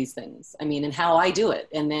some of these things. I mean, and how I do it.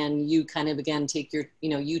 And then you kind of, again, take your, you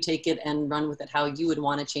know, you take it and run with it how you would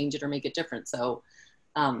want to change it or make it different. So,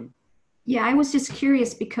 yeah, I was just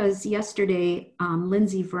curious because yesterday,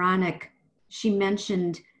 Lindsay Veronic, she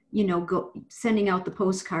mentioned, you know, sending out the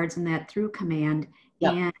postcards and that through Command.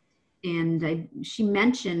 Yep. And she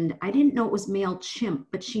mentioned, I didn't know it was MailChimp,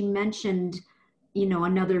 but she mentioned, you know,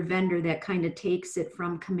 another vendor that kind of takes it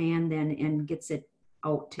from Command and gets it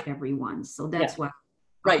out to everyone. So that's why.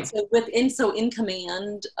 Right. So in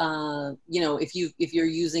Command, you know, if you're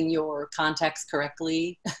using your contacts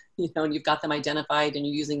correctly, you know, and you've got them identified and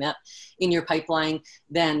you're using that in your pipeline,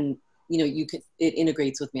 then, you know, it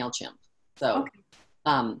integrates with MailChimp. So,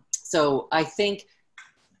 so I think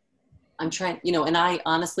I'm trying, you know, and I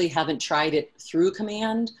honestly haven't tried it through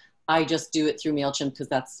Command. I just do it through MailChimp because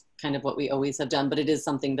that's kind of what we always have done, but it is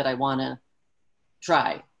something that I want to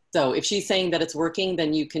try. So if she's saying that it's working,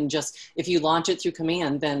 then you can just, if you launch it through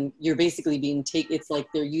Command, then you're basically it's like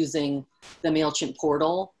they're using the MailChimp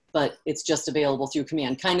portal, but it's just available through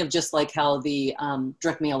Command, kind of just like how the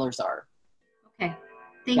direct mailers are. Okay,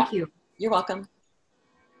 thank you. You're welcome.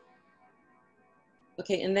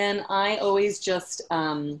 Okay, and then I always just,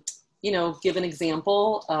 you know, give an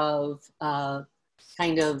example of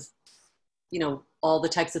kind of, you know, all the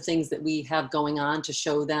types of things that we have going on to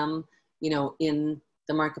show them, you know, in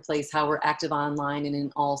the marketplace, how we're active online and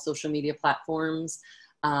in all social media platforms.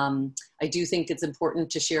 I do think it's important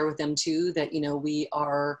to share with them too that, you know, we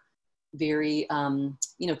are very,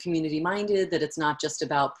 you know, community minded, that it's not just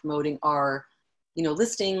about promoting our, you know,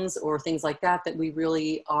 listings or things like that, that we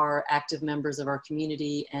really are active members of our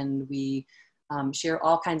community, and we share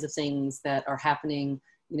all kinds of things that are happening,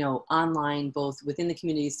 you know, online, both within the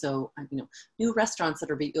community. So, you know, new restaurants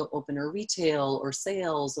that are being open, or retail, or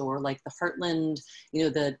sales, or like the Heartland, you know,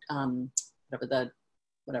 the,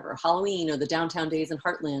 whatever, Halloween, or the downtown days in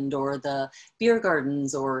Heartland, or the beer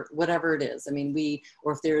gardens, or whatever it is. I mean,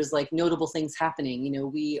 or if there's like notable things happening, you know,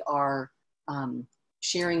 we are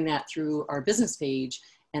sharing that through our business page.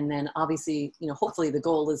 And then obviously, you know, hopefully the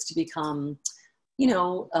goal is to become, you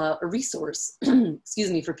know, a resource,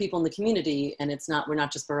 excuse me, for people in the community. And we're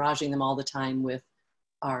not just barraging them all the time with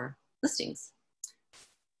our listings.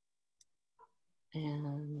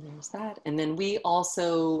 And there's that. And then we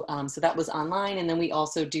also, so that was online. And then we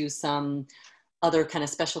also do some other kind of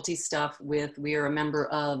specialty stuff we are a member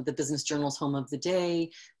of the Business Journal's Home of the Day,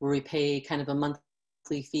 where we pay kind of a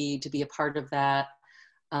monthly fee to be a part of that.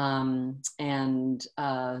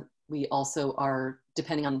 We also are,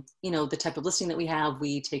 depending on, you know, the type of listing that we have,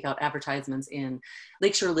 we take out advertisements in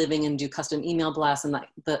Lakeshore Living and do custom email blasts and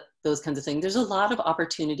those kinds of things. There's a lot of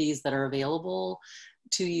opportunities that are available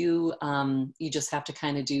to you. You just have to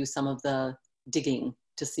kind of do some of the digging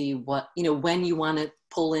to see what, you know, when you want to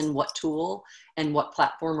pull in what tool and what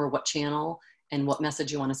platform or what channel and what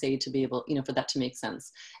message you want to say to be able, you know, for that to make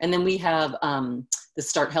sense. And then we have the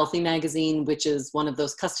Start Healthy magazine, which is one of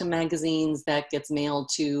those custom magazines that gets mailed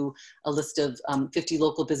to a list of 50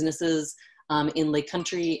 local businesses in Lake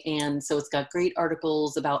Country. And so it's got great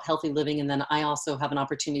articles about healthy living. And then I also have an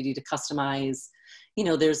opportunity to customize, you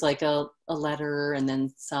know, there's like a letter, and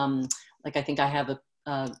then some, like I think I have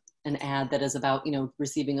an ad that is about, you know,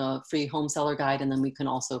 receiving a free home seller guide, and then we can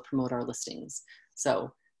also promote our listings.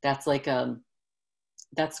 So that's like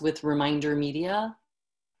that's with Reminder Media.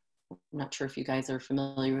 I'm not sure if you guys are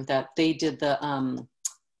familiar with that. They did the, oh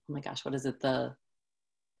my gosh, what is it?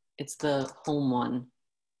 It's the home one.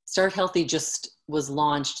 Start Healthy just was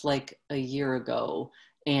launched like a year ago.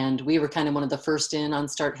 And we were kind of one of the first in on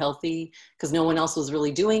Start Healthy because no one else was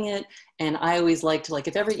really doing it. And I always liked, like,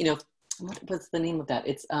 if ever, you know, what's the name of that?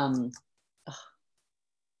 It's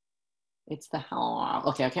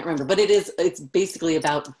okay, I can't remember, but it's basically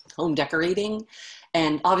about home decorating.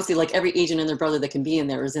 And obviously, like, every agent and their brother that can be in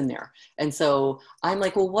there is in there. And so I'm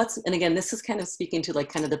like, well, and again, this is kind of speaking to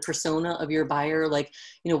like kind of the persona of your buyer, like,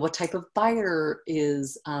 you know, what type of buyer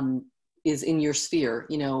is in your sphere,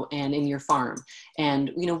 you know, and in your farm,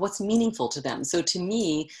 and, you know, what's meaningful to them. So to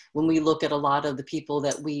me, when we look at a lot of the people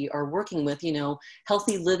that we are working with, you know,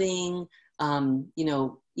 healthy living, you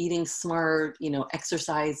know, eating smart, you know,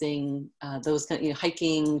 exercising, those kind of, you know,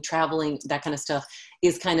 hiking, traveling, that kind of stuff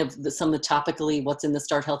is kind of some of the topically what's in the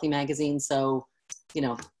Start Healthy magazine. So, you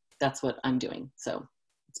know, that's what I'm doing. So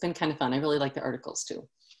it's been kind of fun. I really like the articles too.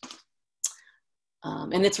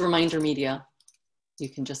 And it's Reminder Media. You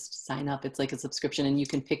can just sign up. It's like a subscription, and you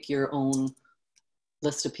can pick your own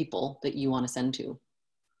list of people that you want to send to.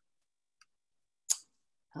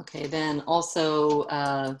 Okay, then also,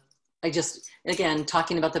 again,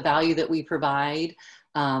 talking about the value that we provide.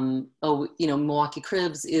 You know, Milwaukee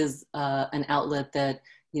Cribs is an outlet that,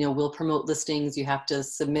 you know, will promote listings. You have to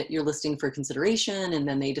submit your listing for consideration, and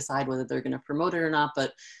then they decide whether they're going to promote it or not,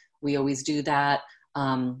 but we always do that.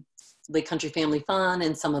 Lake Country Family Fun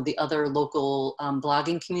and some of the other local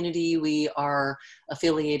blogging community we are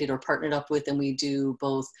affiliated or partnered up with, and we do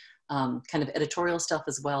both kind of editorial stuff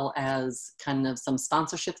as well as kind of some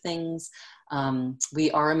sponsorship things.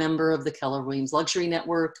 We are a member of the Keller Williams Luxury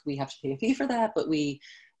Network. We have to pay a fee for that, but we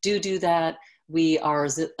do that. We are a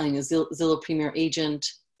Zillow Premier agent,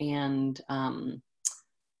 and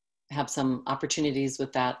have some opportunities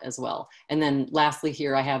with that as well. And then lastly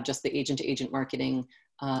here, I have just the agent-to-agent marketing.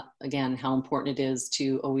 Again, how important it is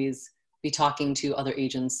to always be talking to other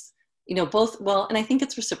agents, you know, both, well, and I think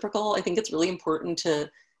it's reciprocal. I think it's really important to,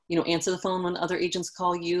 you know, answer the phone when other agents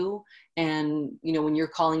call you, and, you know, when you're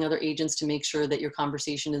calling other agents, to make sure that your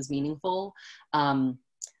conversation is meaningful.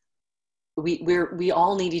 We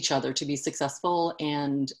all need each other to be successful,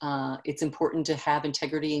 and it's important to have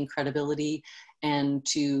integrity and credibility, and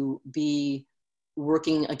to be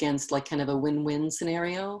working against like kind of a win-win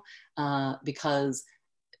scenario, because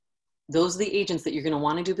those are the agents that you're going to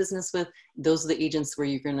want to do business with. Those are the agents where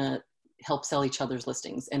you're going to help sell each other's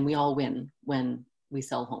listings, and we all win when we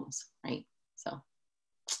sell homes, right? So,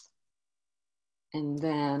 and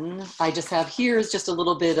then I just have here is just a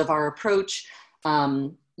little bit of our approach.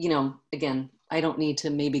 You know, again, I don't need to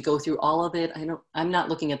maybe go through all of it. I'm not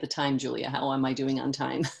looking at the time, Julia. How am I doing on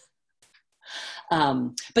time?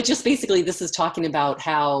 But just basically, this is talking about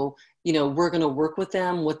how, you know, we're going to work with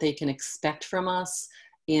them, what they can expect from us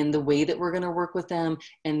in the way that we're going to work with them,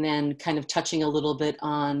 and then kind of touching a little bit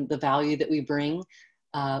on the value that we bring,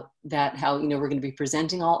 that how, you know, we're going to be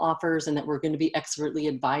presenting all offers, and that we're going to be expertly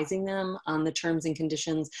advising them on the terms and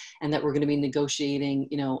conditions, and that we're going to be negotiating,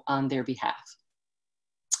 you know, on their behalf.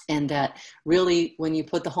 And that really, when you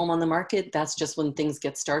put the home on the market, that's just when things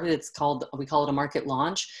get started. It's called, we call it a market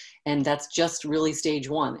launch. And that's just really stage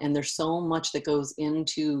one. And there's so much that goes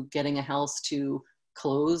into getting a house to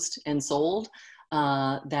closed and sold,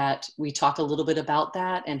 that we talk a little bit about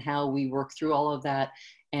that and how we work through all of that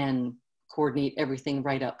and coordinate everything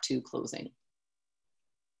right up to closing.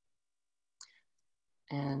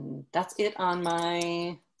 And that's it on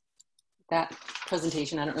that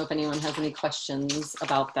presentation. I don't know if anyone has any questions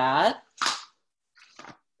about that.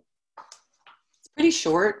 It's pretty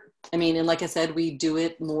short. I mean, and like I said, we do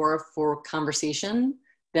it more for conversation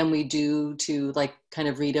than we do to like kind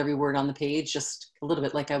of read every word on the page, just a little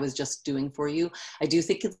bit like I was just doing for you. I do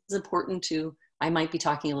think it's important to, I might be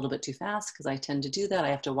talking a little bit too fast because I tend to do that. I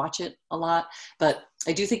have to watch it a lot, but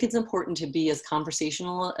I do think it's important to be as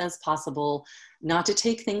conversational as possible, not to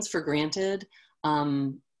take things for granted.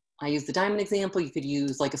 I use the diamond example. You could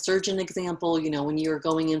use like a surgeon example. You know, when you're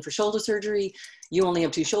going in for shoulder surgery, you only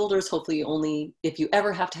have 2 shoulders. Hopefully only, if you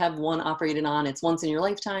ever have to have one operated on, it's once in your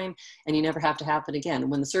lifetime and you never have to have it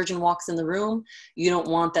again. When the surgeon walks in the room, you don't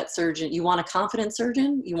want that surgeon, you want a confident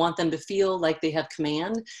surgeon. You want them to feel like they have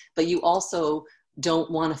command, but you also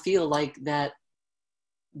don't want to feel like that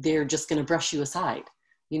they're just going to brush you aside.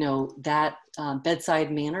 You know, that bedside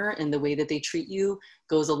manner and the way that they treat you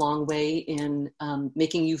goes a long way in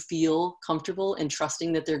making you feel comfortable and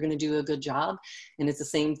trusting that they're going to do a good job. And it's the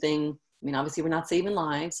same thing. I mean, obviously we're not saving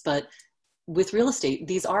lives, but with real estate,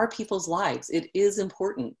 these are people's lives. It is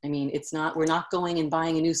important. I mean, it's not, we're not going and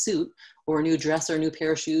buying a new suit or a new dress or a new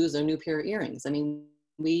pair of shoes or a new pair of earrings. I mean,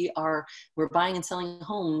 we're buying and selling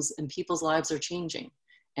homes and people's lives are changing.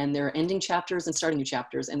 And they're ending chapters and starting new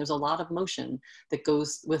chapters. And there's a lot of motion that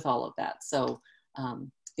goes with all of that. So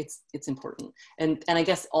it's important. And I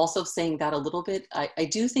guess also saying that a little bit, I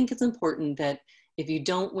do think it's important that if you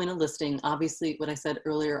don't win a listing, obviously what I said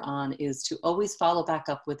earlier on is to always follow back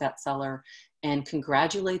up with that seller and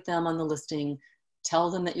congratulate them on the listing. Tell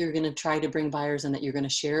them that you're going to try to bring buyers and that you're going to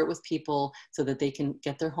share it with people so that they can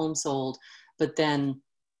get their home sold. But then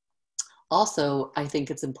also, I think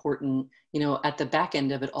it's important, you know, at the back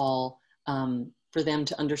end of it all, for them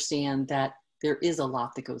to understand that there is a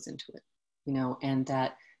lot that goes into it, you know, and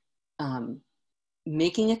that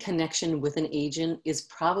making a connection with an agent is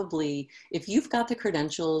probably, if you've got the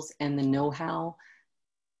credentials and the know-how,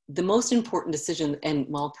 the most important decision, and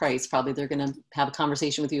well, price, probably they're going to have a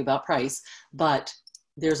conversation with you about price, but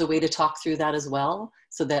there's a way to talk through that as well,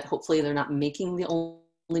 so that hopefully they're not making the only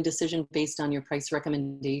decision based on your price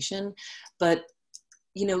recommendation. But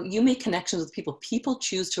you know, you make connections with people. People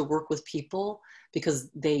choose to work with people because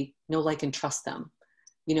they know, like, and trust them.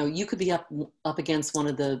 You know, you could be up against one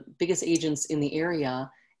of the biggest agents in the area,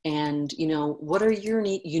 and you know, what are your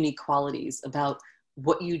unique qualities about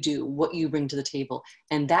what you do, what you bring to the table,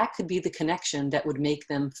 and that could be the connection that would make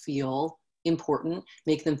them feel important,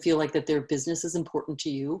 make them feel like that their business is important to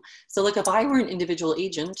you. So like if I were an individual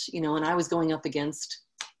agent, you know, and I was going up against,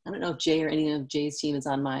 I don't know if Jay or any of Jay's team is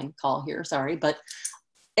on my call here, sorry, but,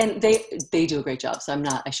 and they do a great job. So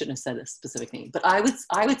I shouldn't have said a specific name, but I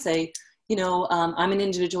would say, you know, I'm an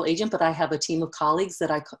individual agent, but I have a team of colleagues that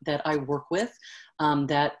I work with,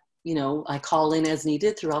 that, you know, I call in as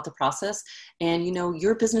needed throughout the process. And, you know,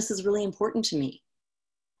 your business is really important to me.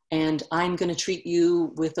 And I'm going to treat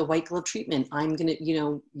you with a white glove treatment. I'm going to, you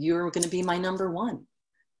know, you're going to be my number one.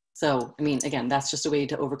 So, I mean, again, that's just a way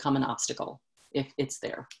to overcome an obstacle if it's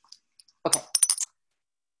there. Okay.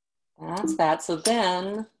 That's that. So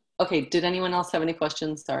then, okay, did anyone else have any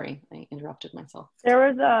questions? Sorry, I interrupted myself. There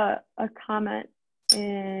was a comment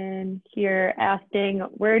in here asking,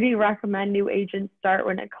 where do you recommend new agents start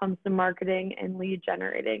when it comes to marketing and lead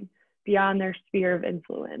generating beyond their sphere of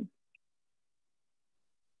influence?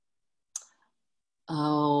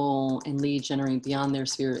 Oh, and lead generating beyond their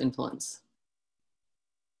sphere of influence.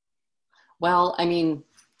 Well, I mean,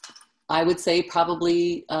 I would say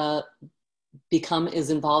probably become as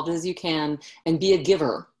involved as you can and be a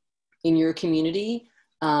giver in your community.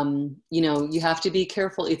 You know, you have to be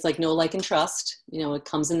careful. It's like know, like, and trust. You know, it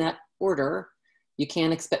comes in that order. You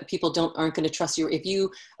can't expect, people aren't going to trust you. If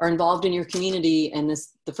you are involved in your community and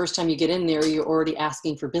the first time you get in there, you're already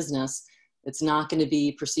asking for business, It's not going to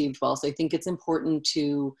be perceived well. So I think it's important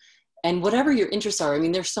to, and whatever your interests are, I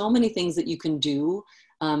mean, there's so many things that you can do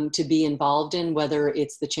to be involved in, whether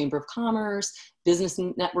it's the Chamber of Commerce, business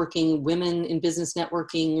networking, women in business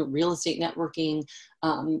networking, real estate networking,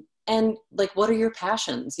 and like, what are your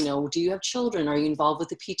passions? You know, do you have children? Are you involved with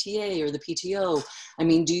the PTA or the PTO? I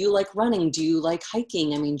mean, do you like running? Do you like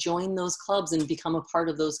hiking? I mean, join those clubs and become a part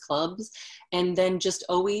of those clubs. And then just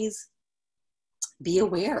always be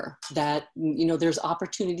aware that, you know, there's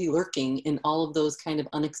opportunity lurking in all of those kind of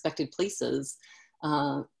unexpected places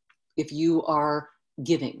if you are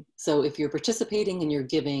giving. So if you're participating and you're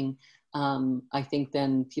giving, I think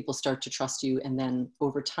then people start to trust you, and then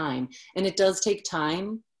over time, and it does take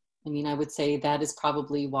time. I mean, I would say that is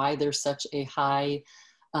probably why there's such a high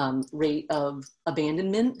rate of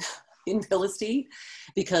abandonment in real estate,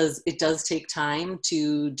 because it does take time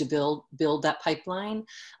to build that pipeline.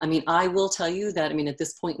 I mean, I will tell you that, I mean, at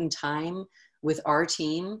this point in time with our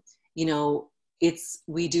team, you know,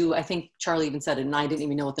 we do, I think Charlie even said it, and I didn't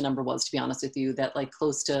even know what the number was, to be honest with you, that like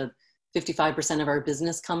close to 55% of our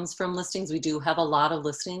business comes from listings. We do have a lot of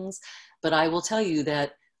listings, but I will tell you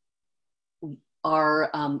that our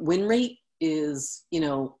win rate is, you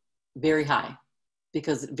know, very high,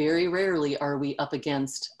 because very rarely are we up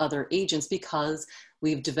against other agents, because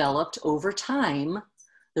we've developed over time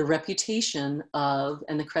the reputation of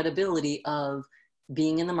and the credibility of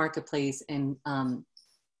being in the marketplace and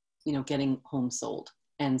you know, getting homes sold.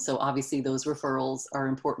 And so obviously those referrals are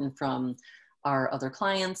important from our other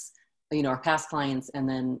clients, you know, our past clients. And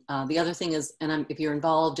then the other thing is, and if you're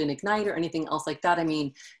involved in Ignite or anything else like that, I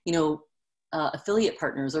mean, you know, affiliate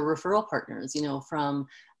partners or referral partners, you know, from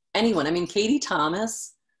anyone. I mean, Katie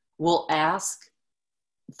Thomas will ask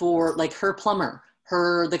for like her plumber,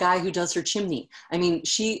 the guy who does her chimney. I mean,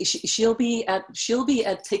 she'll be at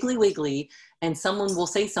Piggly Wiggly, and someone will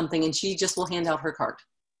say something and she just will hand out her card.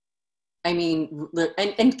 I mean,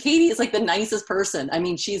 and Katie is like the nicest person. I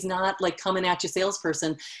mean, she's not like coming at you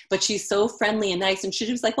salesperson, but she's so friendly and nice. And she's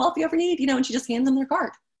just like, well, if you ever need, you know, and she just hands them their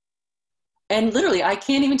card. And literally, I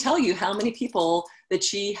can't even tell you how many people that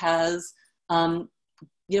she has, you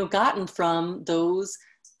know, gotten from those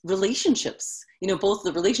relationships, you know, both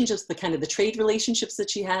the relationships, the kind of the trade relationships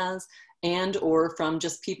that she has, and, or from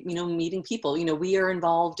just people, you know, meeting people. You know, we are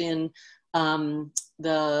involved in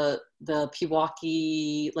the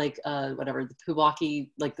Pewaukee, like whatever, the Pewaukee,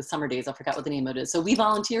 like the summer days, I forgot what the name of it is. So we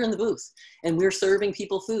volunteer in the booth and we're serving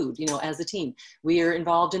people food, you know, as a team. We are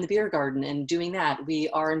involved in the beer garden and doing that. We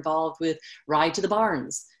are involved with Ride to the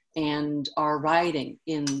Barns and are riding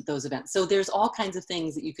in those events. So there's all kinds of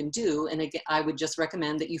things that you can do. And again, I would just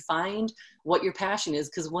recommend that you find what your passion is,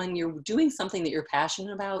 because when you're doing something that you're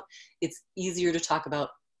passionate about, it's easier to talk about,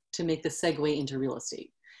 to make the segue into real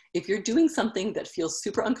estate. If you're doing something that feels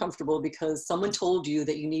super uncomfortable because someone told you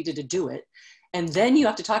that you needed to do it, and then you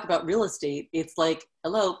have to talk about real estate, it's like,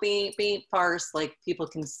 hello, beep, beep, parse, like people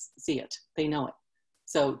can see it, they know it.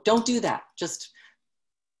 So don't do that. Just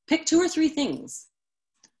pick 2 or 3 things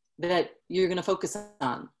that you're gonna focus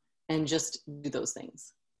on and just do those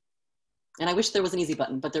things. And I wish there was an easy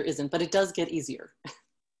button, but there isn't, but it does get easier.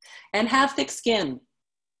 And have thick skin.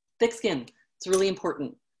 Thick skin, it's really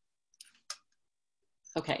important.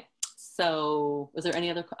 Okay, so was there any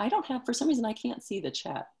other, I don't have, for some reason I can't see the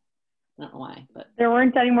chat. I don't know why, but. There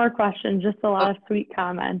weren't any more questions, just a lot of sweet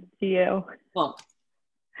comments to you. Well,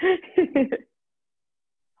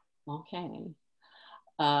 okay.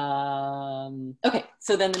 Okay,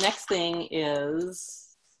 so then the next thing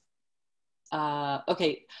is,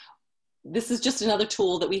 okay, this is just another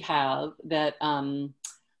tool that we have that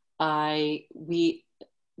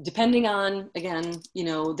depending on, again, you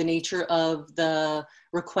know, the nature of the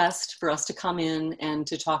request for us to come in and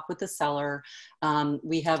to talk with the seller,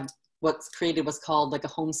 we have what's called like a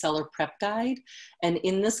home seller prep guide. And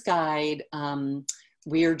in this guide,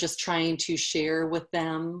 we are just trying to share with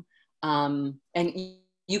them, and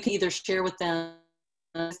you can either share with them,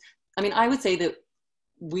 I mean, I would say that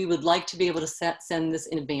we would like to be able to send this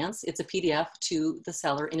in advance. It's a PDF to the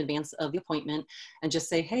seller in advance of the appointment, and just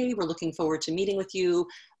say, hey, we're looking forward to meeting with you.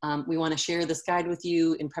 We want to share this guide with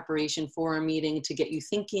you in preparation for our meeting to get you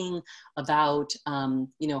thinking about,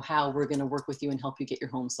 you know, how we're going to work with you and help you get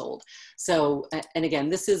your home sold. So, and again,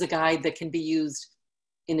 this is a guide that can be used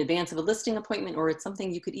in advance of a listing appointment, or it's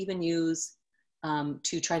something you could even use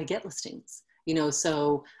to try to get listings. You know,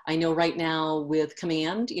 so I know right now with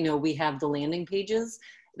Command, you know, we have the landing pages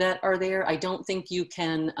that are there. I don't think you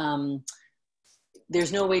can,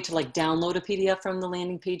 there's no way to like download a PDF from the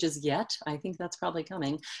landing pages yet. I think that's probably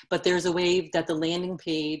coming, but there's a way that the landing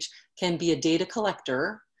page can be a data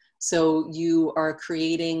collector So you are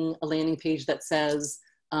creating a landing page that says,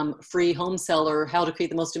 free home seller, how to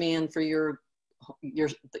create the most demand for your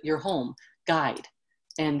home guide.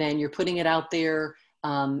 And then you're putting it out there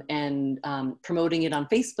and promoting it on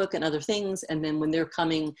Facebook and other things. And then when they're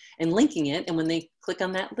coming and linking it, and when they click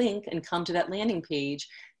on that link and come to that landing page,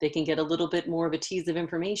 they can get a little bit more of a tease of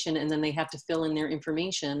information, and then they have to fill in their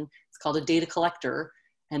information. It's called a data collector,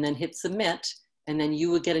 and then hit submit. And then you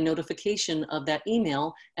would get a notification of that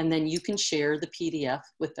email, and then you can share the PDF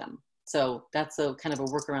with them. So that's a kind of a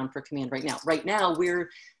workaround for Command right now. Right now, we're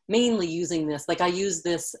mainly using this, like I use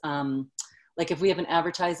this, like if we have an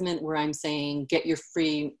advertisement where I'm saying, get your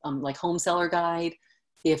free like home seller guide,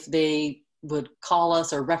 if they would call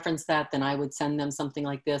us or reference that, then I would send them something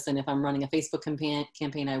like this. And if I'm running a Facebook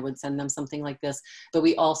campaign, I would send them something like this. But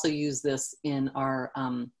we also use this in our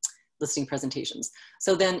listing presentations.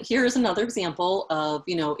 So then here's another example of,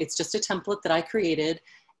 it's just a template that I created.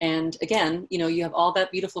 And again, you have all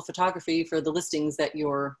that beautiful photography for the listings that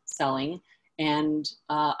you're selling. And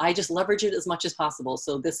I just leverage it as much as possible.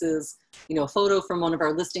 So this is, a photo from one of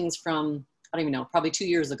our listings from, I don't even know, probably 2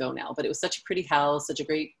 years ago now, but it was such a pretty house, such a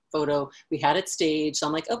great photo. We had it staged. So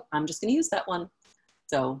I'm like, oh, I'm just going to use that one.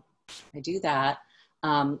 So I do that.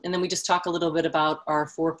 And then we just talk a little bit about our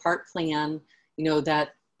 4-part plan, that,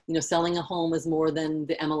 selling a home is more than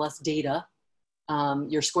the MLS data.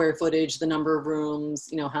 Your square footage, the number of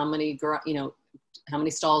rooms, how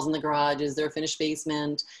many stalls in the garage, is there a finished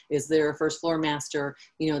basement, is there a first floor master,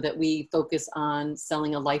 that we focus on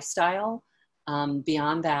selling a lifestyle.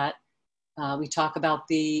 Beyond that, we talk about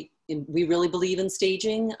we really believe in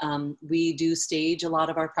staging. We do stage a lot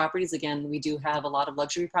of our properties. Again, we do have a lot of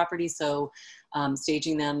luxury properties, so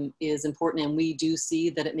staging them is important, and we do see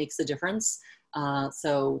that it makes a difference.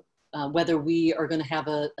 So whether we are going to have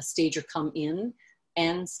a stager come in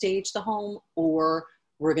and stage the home, or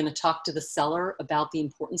we're going to talk to the seller about the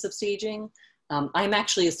importance of staging. I'm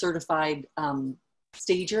actually a certified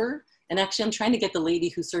stager, and actually I'm trying to get the lady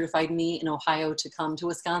who certified me in Ohio to come to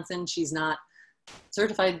Wisconsin. She's not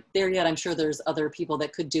certified there yet. I'm sure there's other people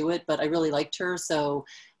that could do it, but I really liked her. So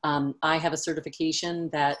I have a certification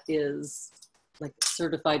that is like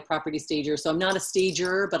certified property stager. So I'm not a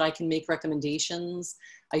stager, but I can make recommendations.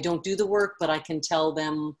 I don't do the work, but I can tell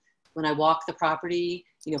them when I walk the property,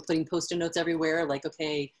 putting Post-it notes everywhere, like,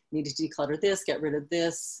 okay, need to declutter this, get rid of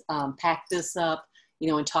this, pack this up,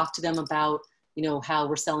 and talk to them about, how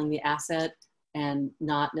we're selling the asset and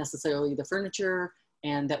not necessarily the furniture,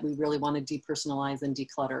 and that we really want to depersonalize and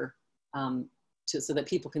declutter so that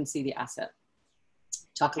people can see the asset.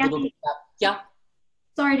 Talk a little bit about, yeah.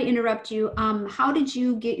 Sorry to interrupt you. How did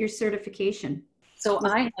you get your certification? So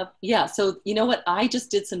I have, yeah. So you know what? I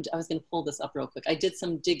just did some, I was going to pull this up real quick. I did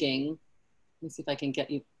some digging. Let me see if I can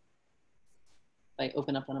get you, if I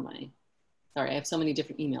open up one of my, sorry, I have so many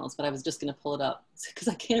different emails, but I was just going to pull it up because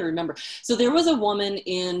I can't remember. So there was a woman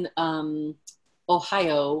in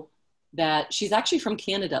Ohio that she's actually from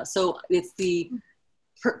Canada. So it's the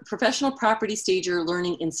Professional Property Stager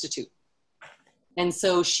Learning Institute. And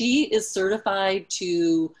so she is certified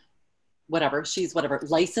to she's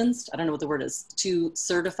licensed, I don't know what the word is, to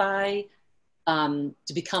certify,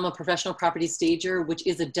 to become a professional property stager, which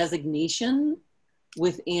is a designation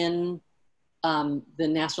within the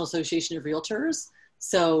National Association of Realtors.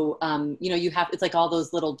 So, it's like all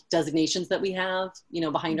those little designations that we have,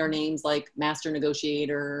 behind our names, like master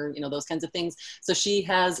negotiator, those kinds of things. So she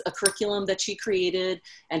has a curriculum that she created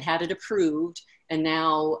and had it approved. And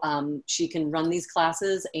now she can run these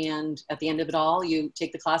classes, and at the end of it all, you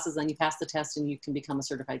take the classes, then you pass the test, and you can become a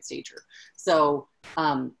certified stager. So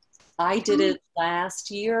I did it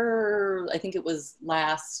last year. I think it was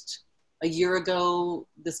a year ago,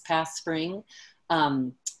 this past spring.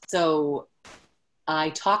 So I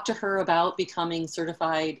talked to her about becoming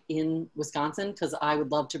certified in Wisconsin, because I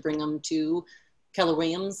would love to bring them to Keller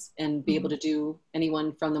Williams and be able to do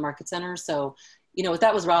anyone from the market center. So,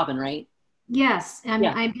 that was Robin, right? Yes, I'm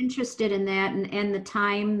interested in that, and the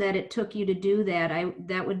time that it took you to do that.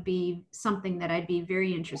 That would be something that I'd be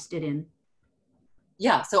very interested in.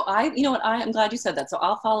 Yeah, so I'm glad you said that. So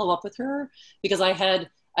I'll follow up with her, because I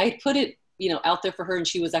put it, out there for her, and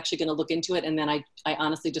she was actually going to look into it. And then I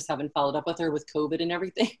honestly just haven't followed up with her with COVID and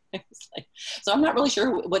everything. So I'm not really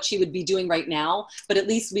sure what she would be doing right now, but at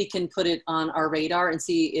least we can put it on our radar and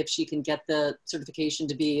see if she can get the certification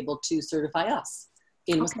to be able to certify us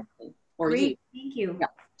in Wisconsin. Great, thank you. Yeah,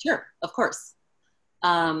 sure, of course.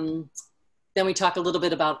 Then we talk a little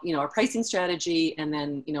bit about, our pricing strategy, and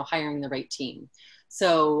then, hiring the right team.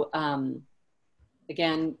 So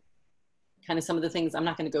again, kind of some of the things, I'm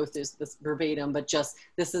not going to go through this verbatim, but just,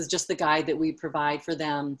 this is just the guide that we provide for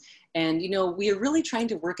them. And, you know, we are really trying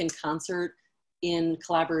to work in concert, in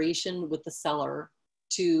collaboration with the seller,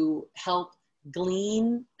 to help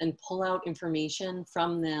glean and pull out information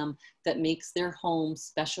from them that makes their home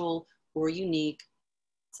special or unique,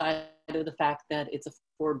 aside of the fact that it's a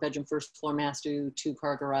 4-bedroom, 1st floor master,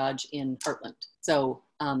 2-car garage in Heartland. So,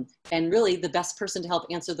 and really the best person to help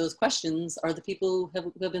answer those questions are the people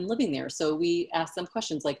who have been living there. So we ask them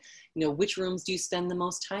questions like, you know, which rooms do you spend the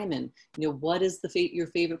most time in? You know, what is your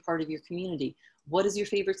favorite part of your community? What is your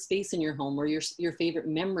favorite space in your home, or your favorite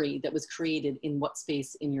memory that was created in what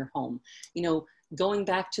space in your home? You know, going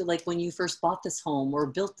back to like when you first bought this home or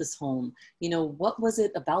built this home, you know, what was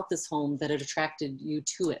it about this home that had attracted you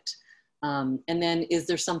to it? And then is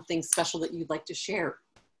there something special that you'd like to share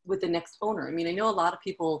with the next owner? I mean, I know a lot of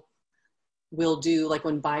people will do, like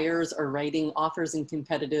when buyers are writing offers in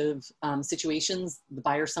competitive situations, the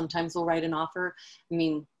buyer sometimes will write an offer. I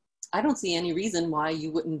mean, I don't see any reason why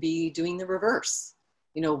you wouldn't be doing the reverse.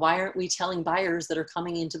 You know, why aren't we telling buyers that are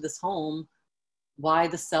coming into this home why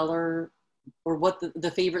the seller, or what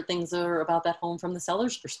the favorite things are about that home from the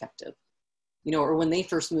seller's perspective, you know, or when they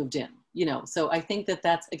first moved in, you know? So I think that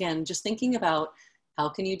that's, again, just thinking about how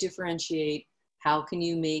can you differentiate, how can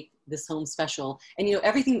you make this home special? And, you know,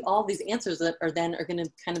 everything, all these answers that are then are going to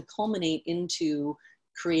kind of culminate into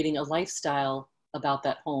creating a lifestyle about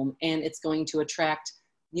that home. And it's going to attract,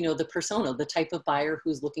 you know, the persona, the type of buyer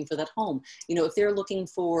who's looking for that home. You know, if they're looking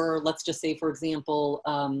for, let's just say, for example,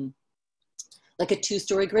 like a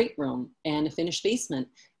 2-story great room and a finished basement,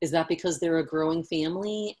 is that because they're a growing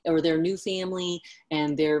family, or they're a new family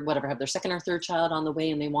and they're whatever, have their 2nd or 3rd child on the way,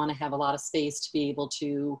 and they want to have a lot of space to be able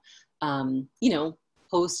to, you know,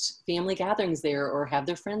 host family gatherings there, or have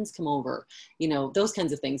their friends come over, you know, those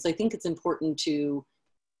kinds of things. So I think it's important to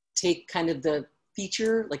take kind of the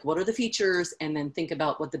feature, like what are the features, and then think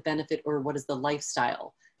about what the benefit, or what is the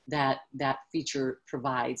lifestyle that that feature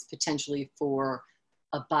provides potentially for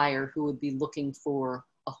a buyer who would be looking for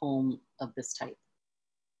a home of this type.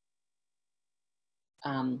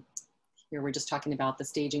 Here we're just talking about the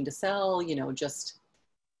staging to sell, you know, just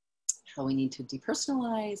how we need to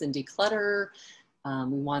depersonalize and declutter.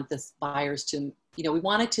 We want this buyers to, you know, we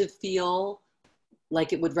want it to feel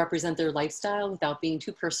like it would represent their lifestyle without being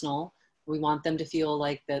too personal. We want them to feel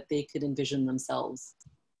like that they could envision themselves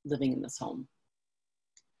living in this home.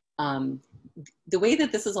 The way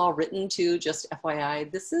that this is all written too, just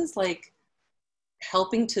FYI, this is like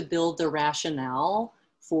helping to build the rationale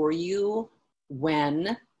for you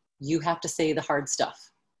when you have to say the hard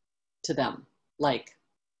stuff to them. Like,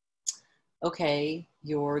 okay,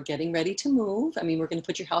 you're getting ready to move. I mean, we're going to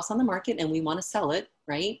put your house on the market and we want to sell it,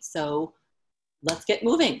 right? So let's get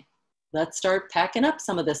moving. Let's start packing up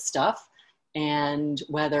some of this stuff. And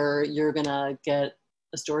whether you're going to get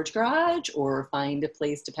a storage garage or find a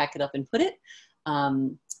place to pack it up and put it,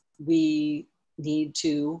 we need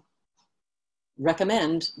to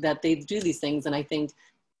recommend that they do these things. And I think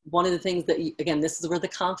one of the things that, again, this is where the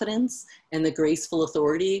confidence and the graceful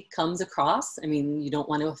authority comes across. I mean, you don't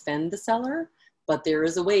want to offend the seller, but there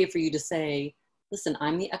is a way for you to say, listen,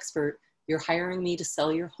 I'm the expert. You're hiring me to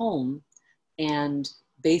sell your home. And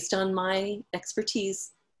based on my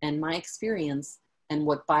expertise and my experience and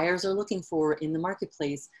what buyers are looking for in the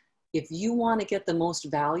marketplace, if you want to get the most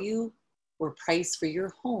value or price for your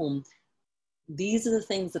home, these are the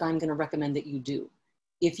things that I'm going to recommend that you do.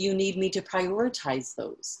 If you need me to prioritize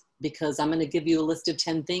those, because I'm going to give you a list of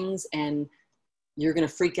 10 things and you're going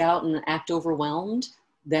to freak out and act overwhelmed,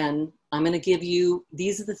 then I'm going to give you,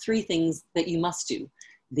 these are the 3 things that you must do.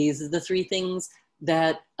 These are the 3 things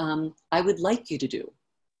that I would like you to do.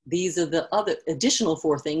 These are the other additional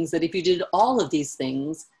 4 things that if you did all of these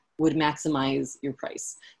things would maximize your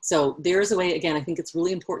price. So there's a way, again, I think it's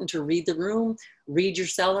really important to read the room, read your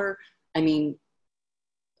seller. I mean,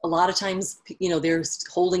 a lot of times, you know, they're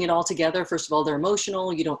holding it all together. First of all, they're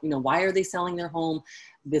emotional. You don't, you know, why are they selling their home?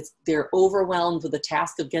 They're overwhelmed with the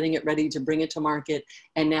task of getting it ready to bring it to market.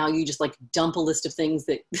 And now you just like dump a list of things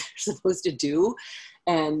that they're supposed to do.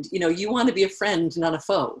 And, you know, you want to be a friend, not a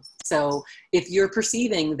foe. So if you're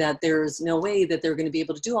perceiving that there's no way that they're going to be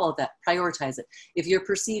able to do all of that, prioritize it. If you're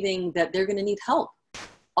perceiving that they're going to need help,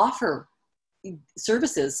 offer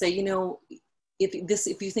services. Say, you know, if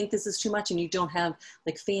you think this is too much and you don't have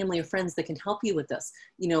like family or friends that can help you with this,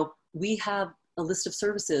 you know, we have a list of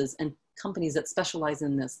services and companies that specialize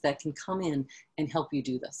in this that can come in and help you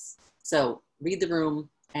do this. So read the room,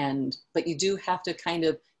 but you do have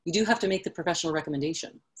to make the professional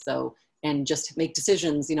recommendation. So, and just make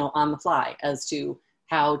decisions, you know, on the fly as to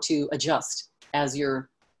how to adjust as you're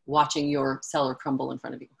watching your seller crumble in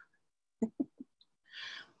front of you.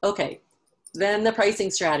 Okay, then the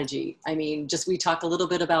pricing strategy. I mean, just we talk a little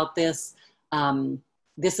bit about this.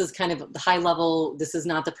 This is kind of the high level. This is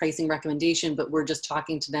not the pricing recommendation, but we're just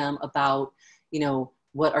talking to them about, you know,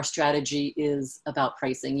 what our strategy is about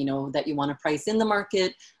pricing, you know, that you want to price in the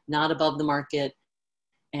market, not above the market,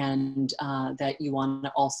 and that you want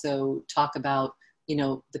to also talk about, you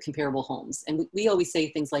know, the comparable homes. And we always say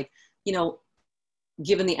things like, you know,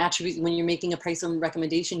 given the attributes, when you're making a price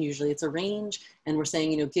recommendation, usually it's a range, and we're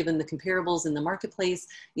saying, you know, given the comparables in the marketplace,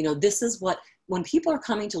 you know, this is what, when people are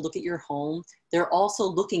coming to look at your home, they're also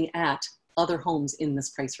looking at other homes in this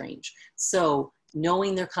price range. So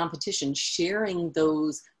knowing their competition, sharing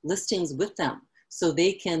those listings with them so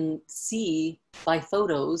they can see by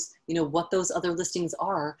photos, you know, what those other listings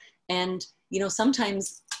are. And, you know,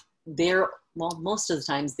 sometimes most of the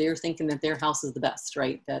times they're thinking that their house is the best,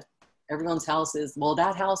 right? That everyone's house is, well,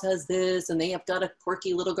 that house has this, and they have got a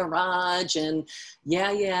quirky little garage, and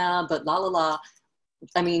yeah, but la la la.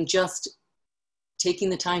 I mean, just taking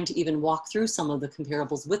the time to even walk through some of the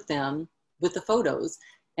comparables with them, with the photos,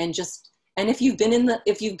 and if you've been in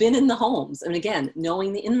the homes, and again,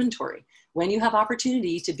 knowing the inventory, when you have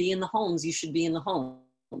opportunity to be in the homes, you should be in the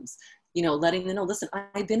homes, you know, letting them know, listen,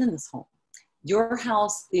 I've been in this home. Your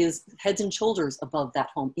house is heads and shoulders above that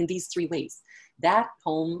home in these 3 ways. That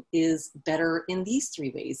home is better in these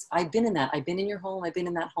 3 ways. I've been in that. I've been in your home. I've been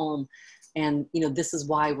in that home. And, you know, this is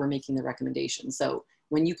why we're making the recommendation. So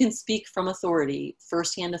when you can speak from authority,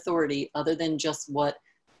 firsthand authority, other than just what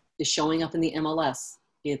is showing up in the MLS,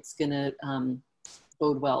 it's going to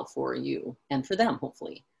bode well for you and for them,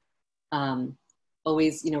 hopefully.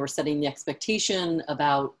 Always, you know, we're setting the expectation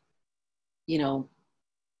about, you know,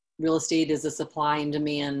 real estate is a supply and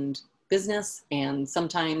demand business, and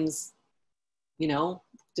sometimes, you know,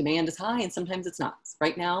 demand is high and sometimes it's not.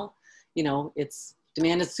 Right now, you know,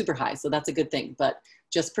 demand is super high, so that's a good thing. But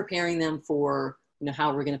just preparing them for, you know,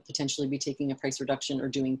 how we're going to potentially be taking a price reduction or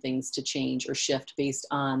doing things to change or shift based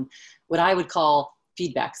on what I would call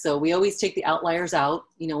feedback. So we always take the outliers out.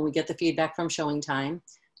 You know, we get the feedback from showing time,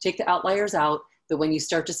 take the outliers out. But when you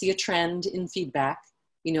start to see a trend in feedback,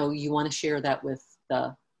 you know, you want to share that with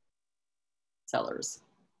the sellers.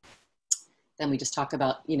 Then we just talk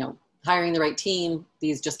about, you know, hiring the right team.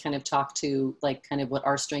 These just kind of talk to like kind of what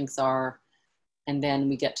our strengths are. And then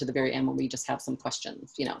we get to the very end when we just have some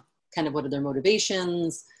questions, you know, kind of what are their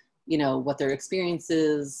motivations, you know, what their experience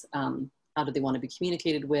is, how do they want to be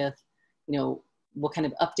communicated with, you know, what kind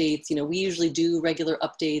of updates, you know, we usually do regular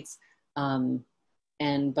updates,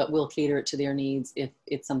 but we'll cater it to their needs if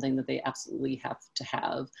it's something that they absolutely have to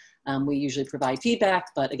have. We usually provide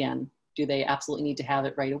feedback, but again, do they absolutely need to have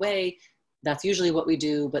it right away? That's usually what we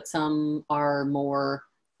do, but some are more,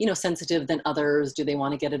 you know, sensitive than others. Do they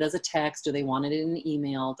want to get it as a text? Do they want it in an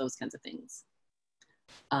email? Those kinds of things.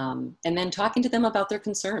 And then talking to them about their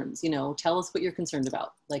concerns, you know, tell us what you're concerned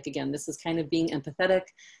about. Like, again, this is kind of being empathetic,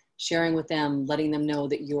 sharing with them, letting them know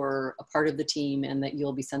that you're a part of the team and that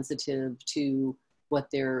you'll be sensitive to what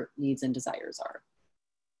their needs and desires are.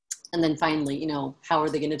 And then finally, you know, how are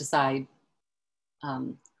they going to decide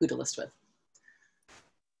who to list with?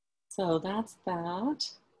 So that's that.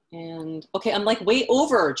 And okay, I'm like way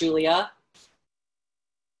over, Julia.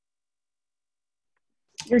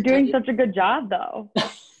 You're doing such a good job though.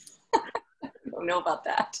 I don't know about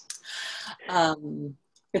that.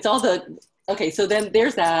 It's all the, okay, so then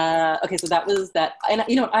there's that. Okay, so that was that. And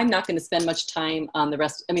you know, I'm not going to spend much time on the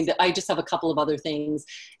rest. I mean, I just have a couple of other things.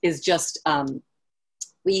 Is just,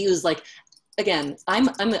 we use like, again, I'm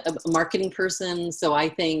a marketing person, so I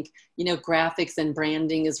think, you know, graphics and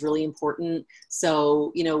branding is really important.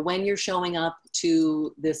 So, you know, when you're showing up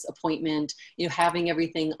to this appointment, you know, having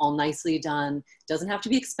everything all nicely done, doesn't have to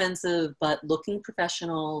be expensive, but looking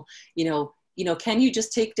professional, you know, can you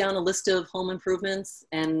just take down a list of home improvements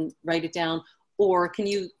and write it down? Or can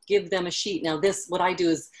you give them a sheet? Now this, what I do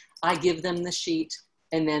is I give them the sheet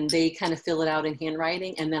and then they kind of fill it out in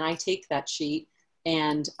handwriting. And then I take that sheet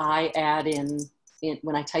and I add in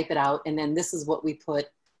when I type it out, and then this is what we put,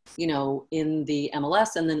 you know, in the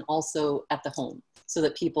MLS and then also at the home so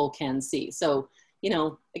that people can see. So, you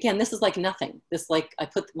know, again, this is like nothing. This like I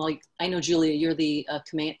put, well, I know Julia, you're the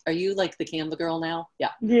command. Are you like the Canva girl now?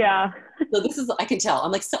 Yeah. Yeah. So this is, I can tell.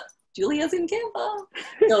 I'm like, so Julia's in Canva.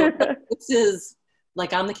 So this is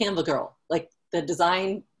like, I'm the Canva girl, like the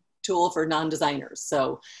design tool for non-designers.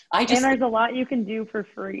 So I just, and there's a lot you can do for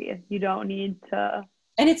free. You don't need to.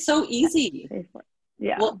 And it's so easy.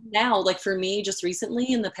 Yeah. Well, now, like for me, just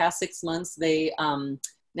recently in the past 6 months, they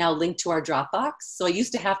now linked to our Dropbox. So I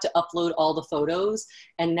used to have to upload all the photos.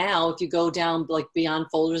 And now if you go down like beyond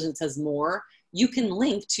folders and it says more, you can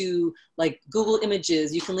link to like Google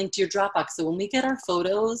Images, you can link to your Dropbox. So when we get our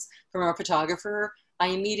photos from our photographer, I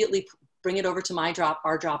immediately bring it over to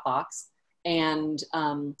our Dropbox. And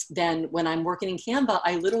then when I'm working in Canva,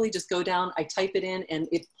 I literally just go down, I type it in and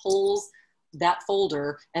it pulls that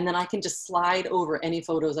folder, and then I can just slide over any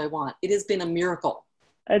photos I want. It has been a miracle.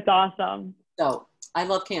 It's awesome. So I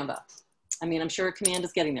love Canva. I mean, I'm sure Command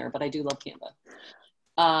is getting there, but I do love Canva.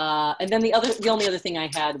 And then the only other thing I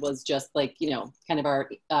had was just like, you know, kind of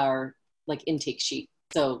our like intake sheet.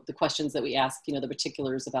 So the questions that we ask, you know, the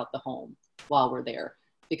particulars about the home while we're there,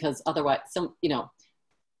 because otherwise you know,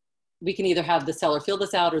 we can either have the seller fill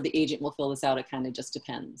this out or the agent will fill this out. It kind of just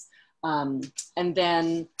depends. And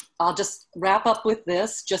then I'll just wrap up with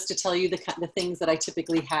this just to tell you the things that I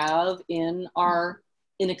typically have in our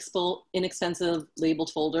inexpensive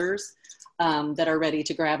labeled folders that are ready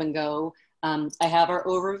to grab and go. I have our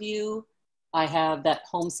overview. I have that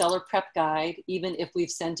home seller prep guide. Even if we've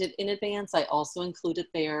sent it in advance, I also include it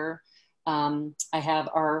there. I have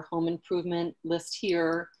our home improvement list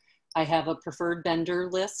here. I have a preferred vendor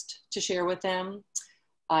list to share with them.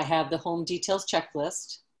 I have the home details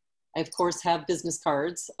checklist. I, of course, have business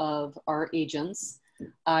cards of our agents.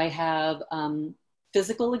 I have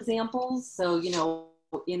physical examples. So, you know,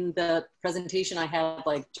 in the presentation, I have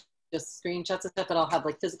like just screenshots of stuff, but I'll have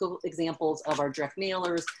like physical examples of our direct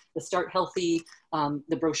mailers, the Start Healthy,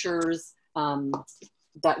 the brochures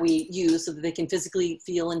that we use so that they can physically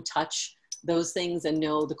feel and touch those things and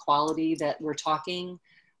know the quality that we're talking.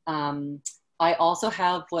 I also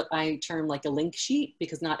have what I term like a link sheet,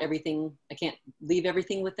 because not everything, I can't leave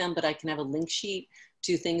everything with them, but I can have a link sheet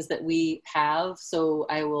to things that we have. So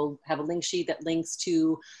I will have a link sheet that links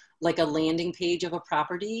to like a landing page of a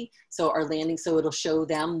property. So so it'll show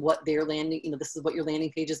them what their landing, you know, this is what your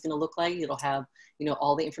landing page is going to look like. It'll have, you know,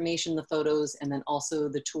 all the information, the photos, and then also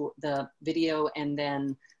the tour, the video, and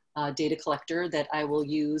then data collector that I will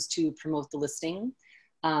use to promote the listing.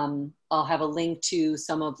 I'll have a link to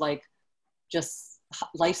some of like just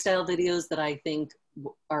lifestyle videos that I think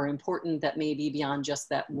are important that may be beyond just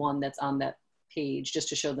that one that's on that page, just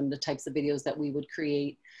to show them the types of videos that we would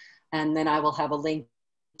create. And then I will have a link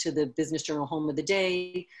to the Business Journal Home of the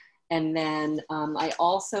Day. And then I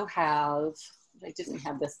also have, I didn't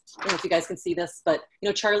have this, I don't know if you guys can see this, but you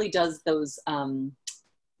know, Charlie does those,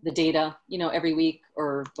 the data, you know, every week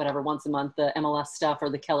or whatever, once a month, the MLS stuff or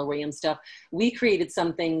the Keller Williams stuff. We created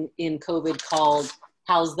something in COVID called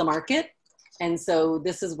How's the Market? And so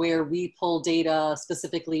this is where we pull data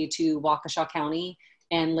specifically to Waukesha County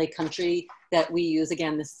and Lake Country that we use.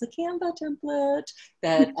 Again, this is a Canva template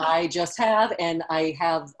that I just have, and I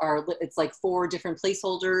have it's like 4 different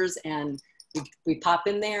placeholders, and we pop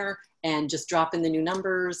in there and just drop in the new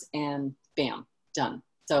numbers and bam, done.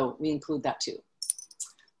 So we include that too.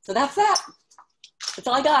 So that's that. That's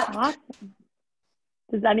all I got. Awesome.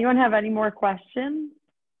 Does anyone have any more questions?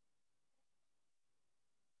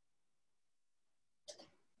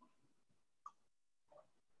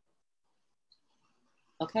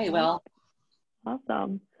 Okay, well.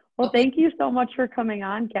 Awesome. Well, thank you so much for coming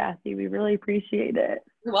on, Kathy. We really appreciate it.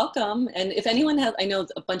 You're welcome. And if anyone has, I know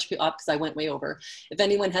a bunch of people, because I went way over. If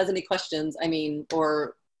anyone has any questions, I mean,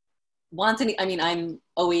 or wants any, I mean, I'm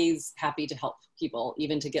always happy to help people,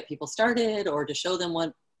 even to get people started or to show them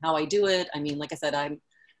how I do it. I mean, like I said,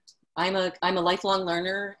 I'm a lifelong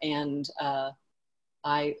learner, and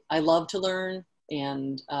I love to learn,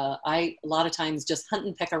 and I a lot of times just hunt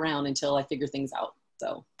and peck around until I figure things out.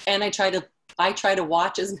 So, and I try to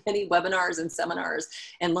watch as many webinars and seminars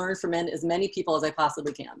and learn from as many people as I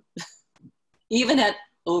possibly can, even at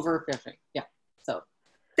over 50. Yeah. So.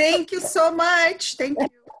 Thank you so much. Thank you.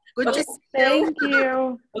 Good to see you. Thank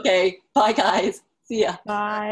you. Okay. Bye, guys. See ya. Bye.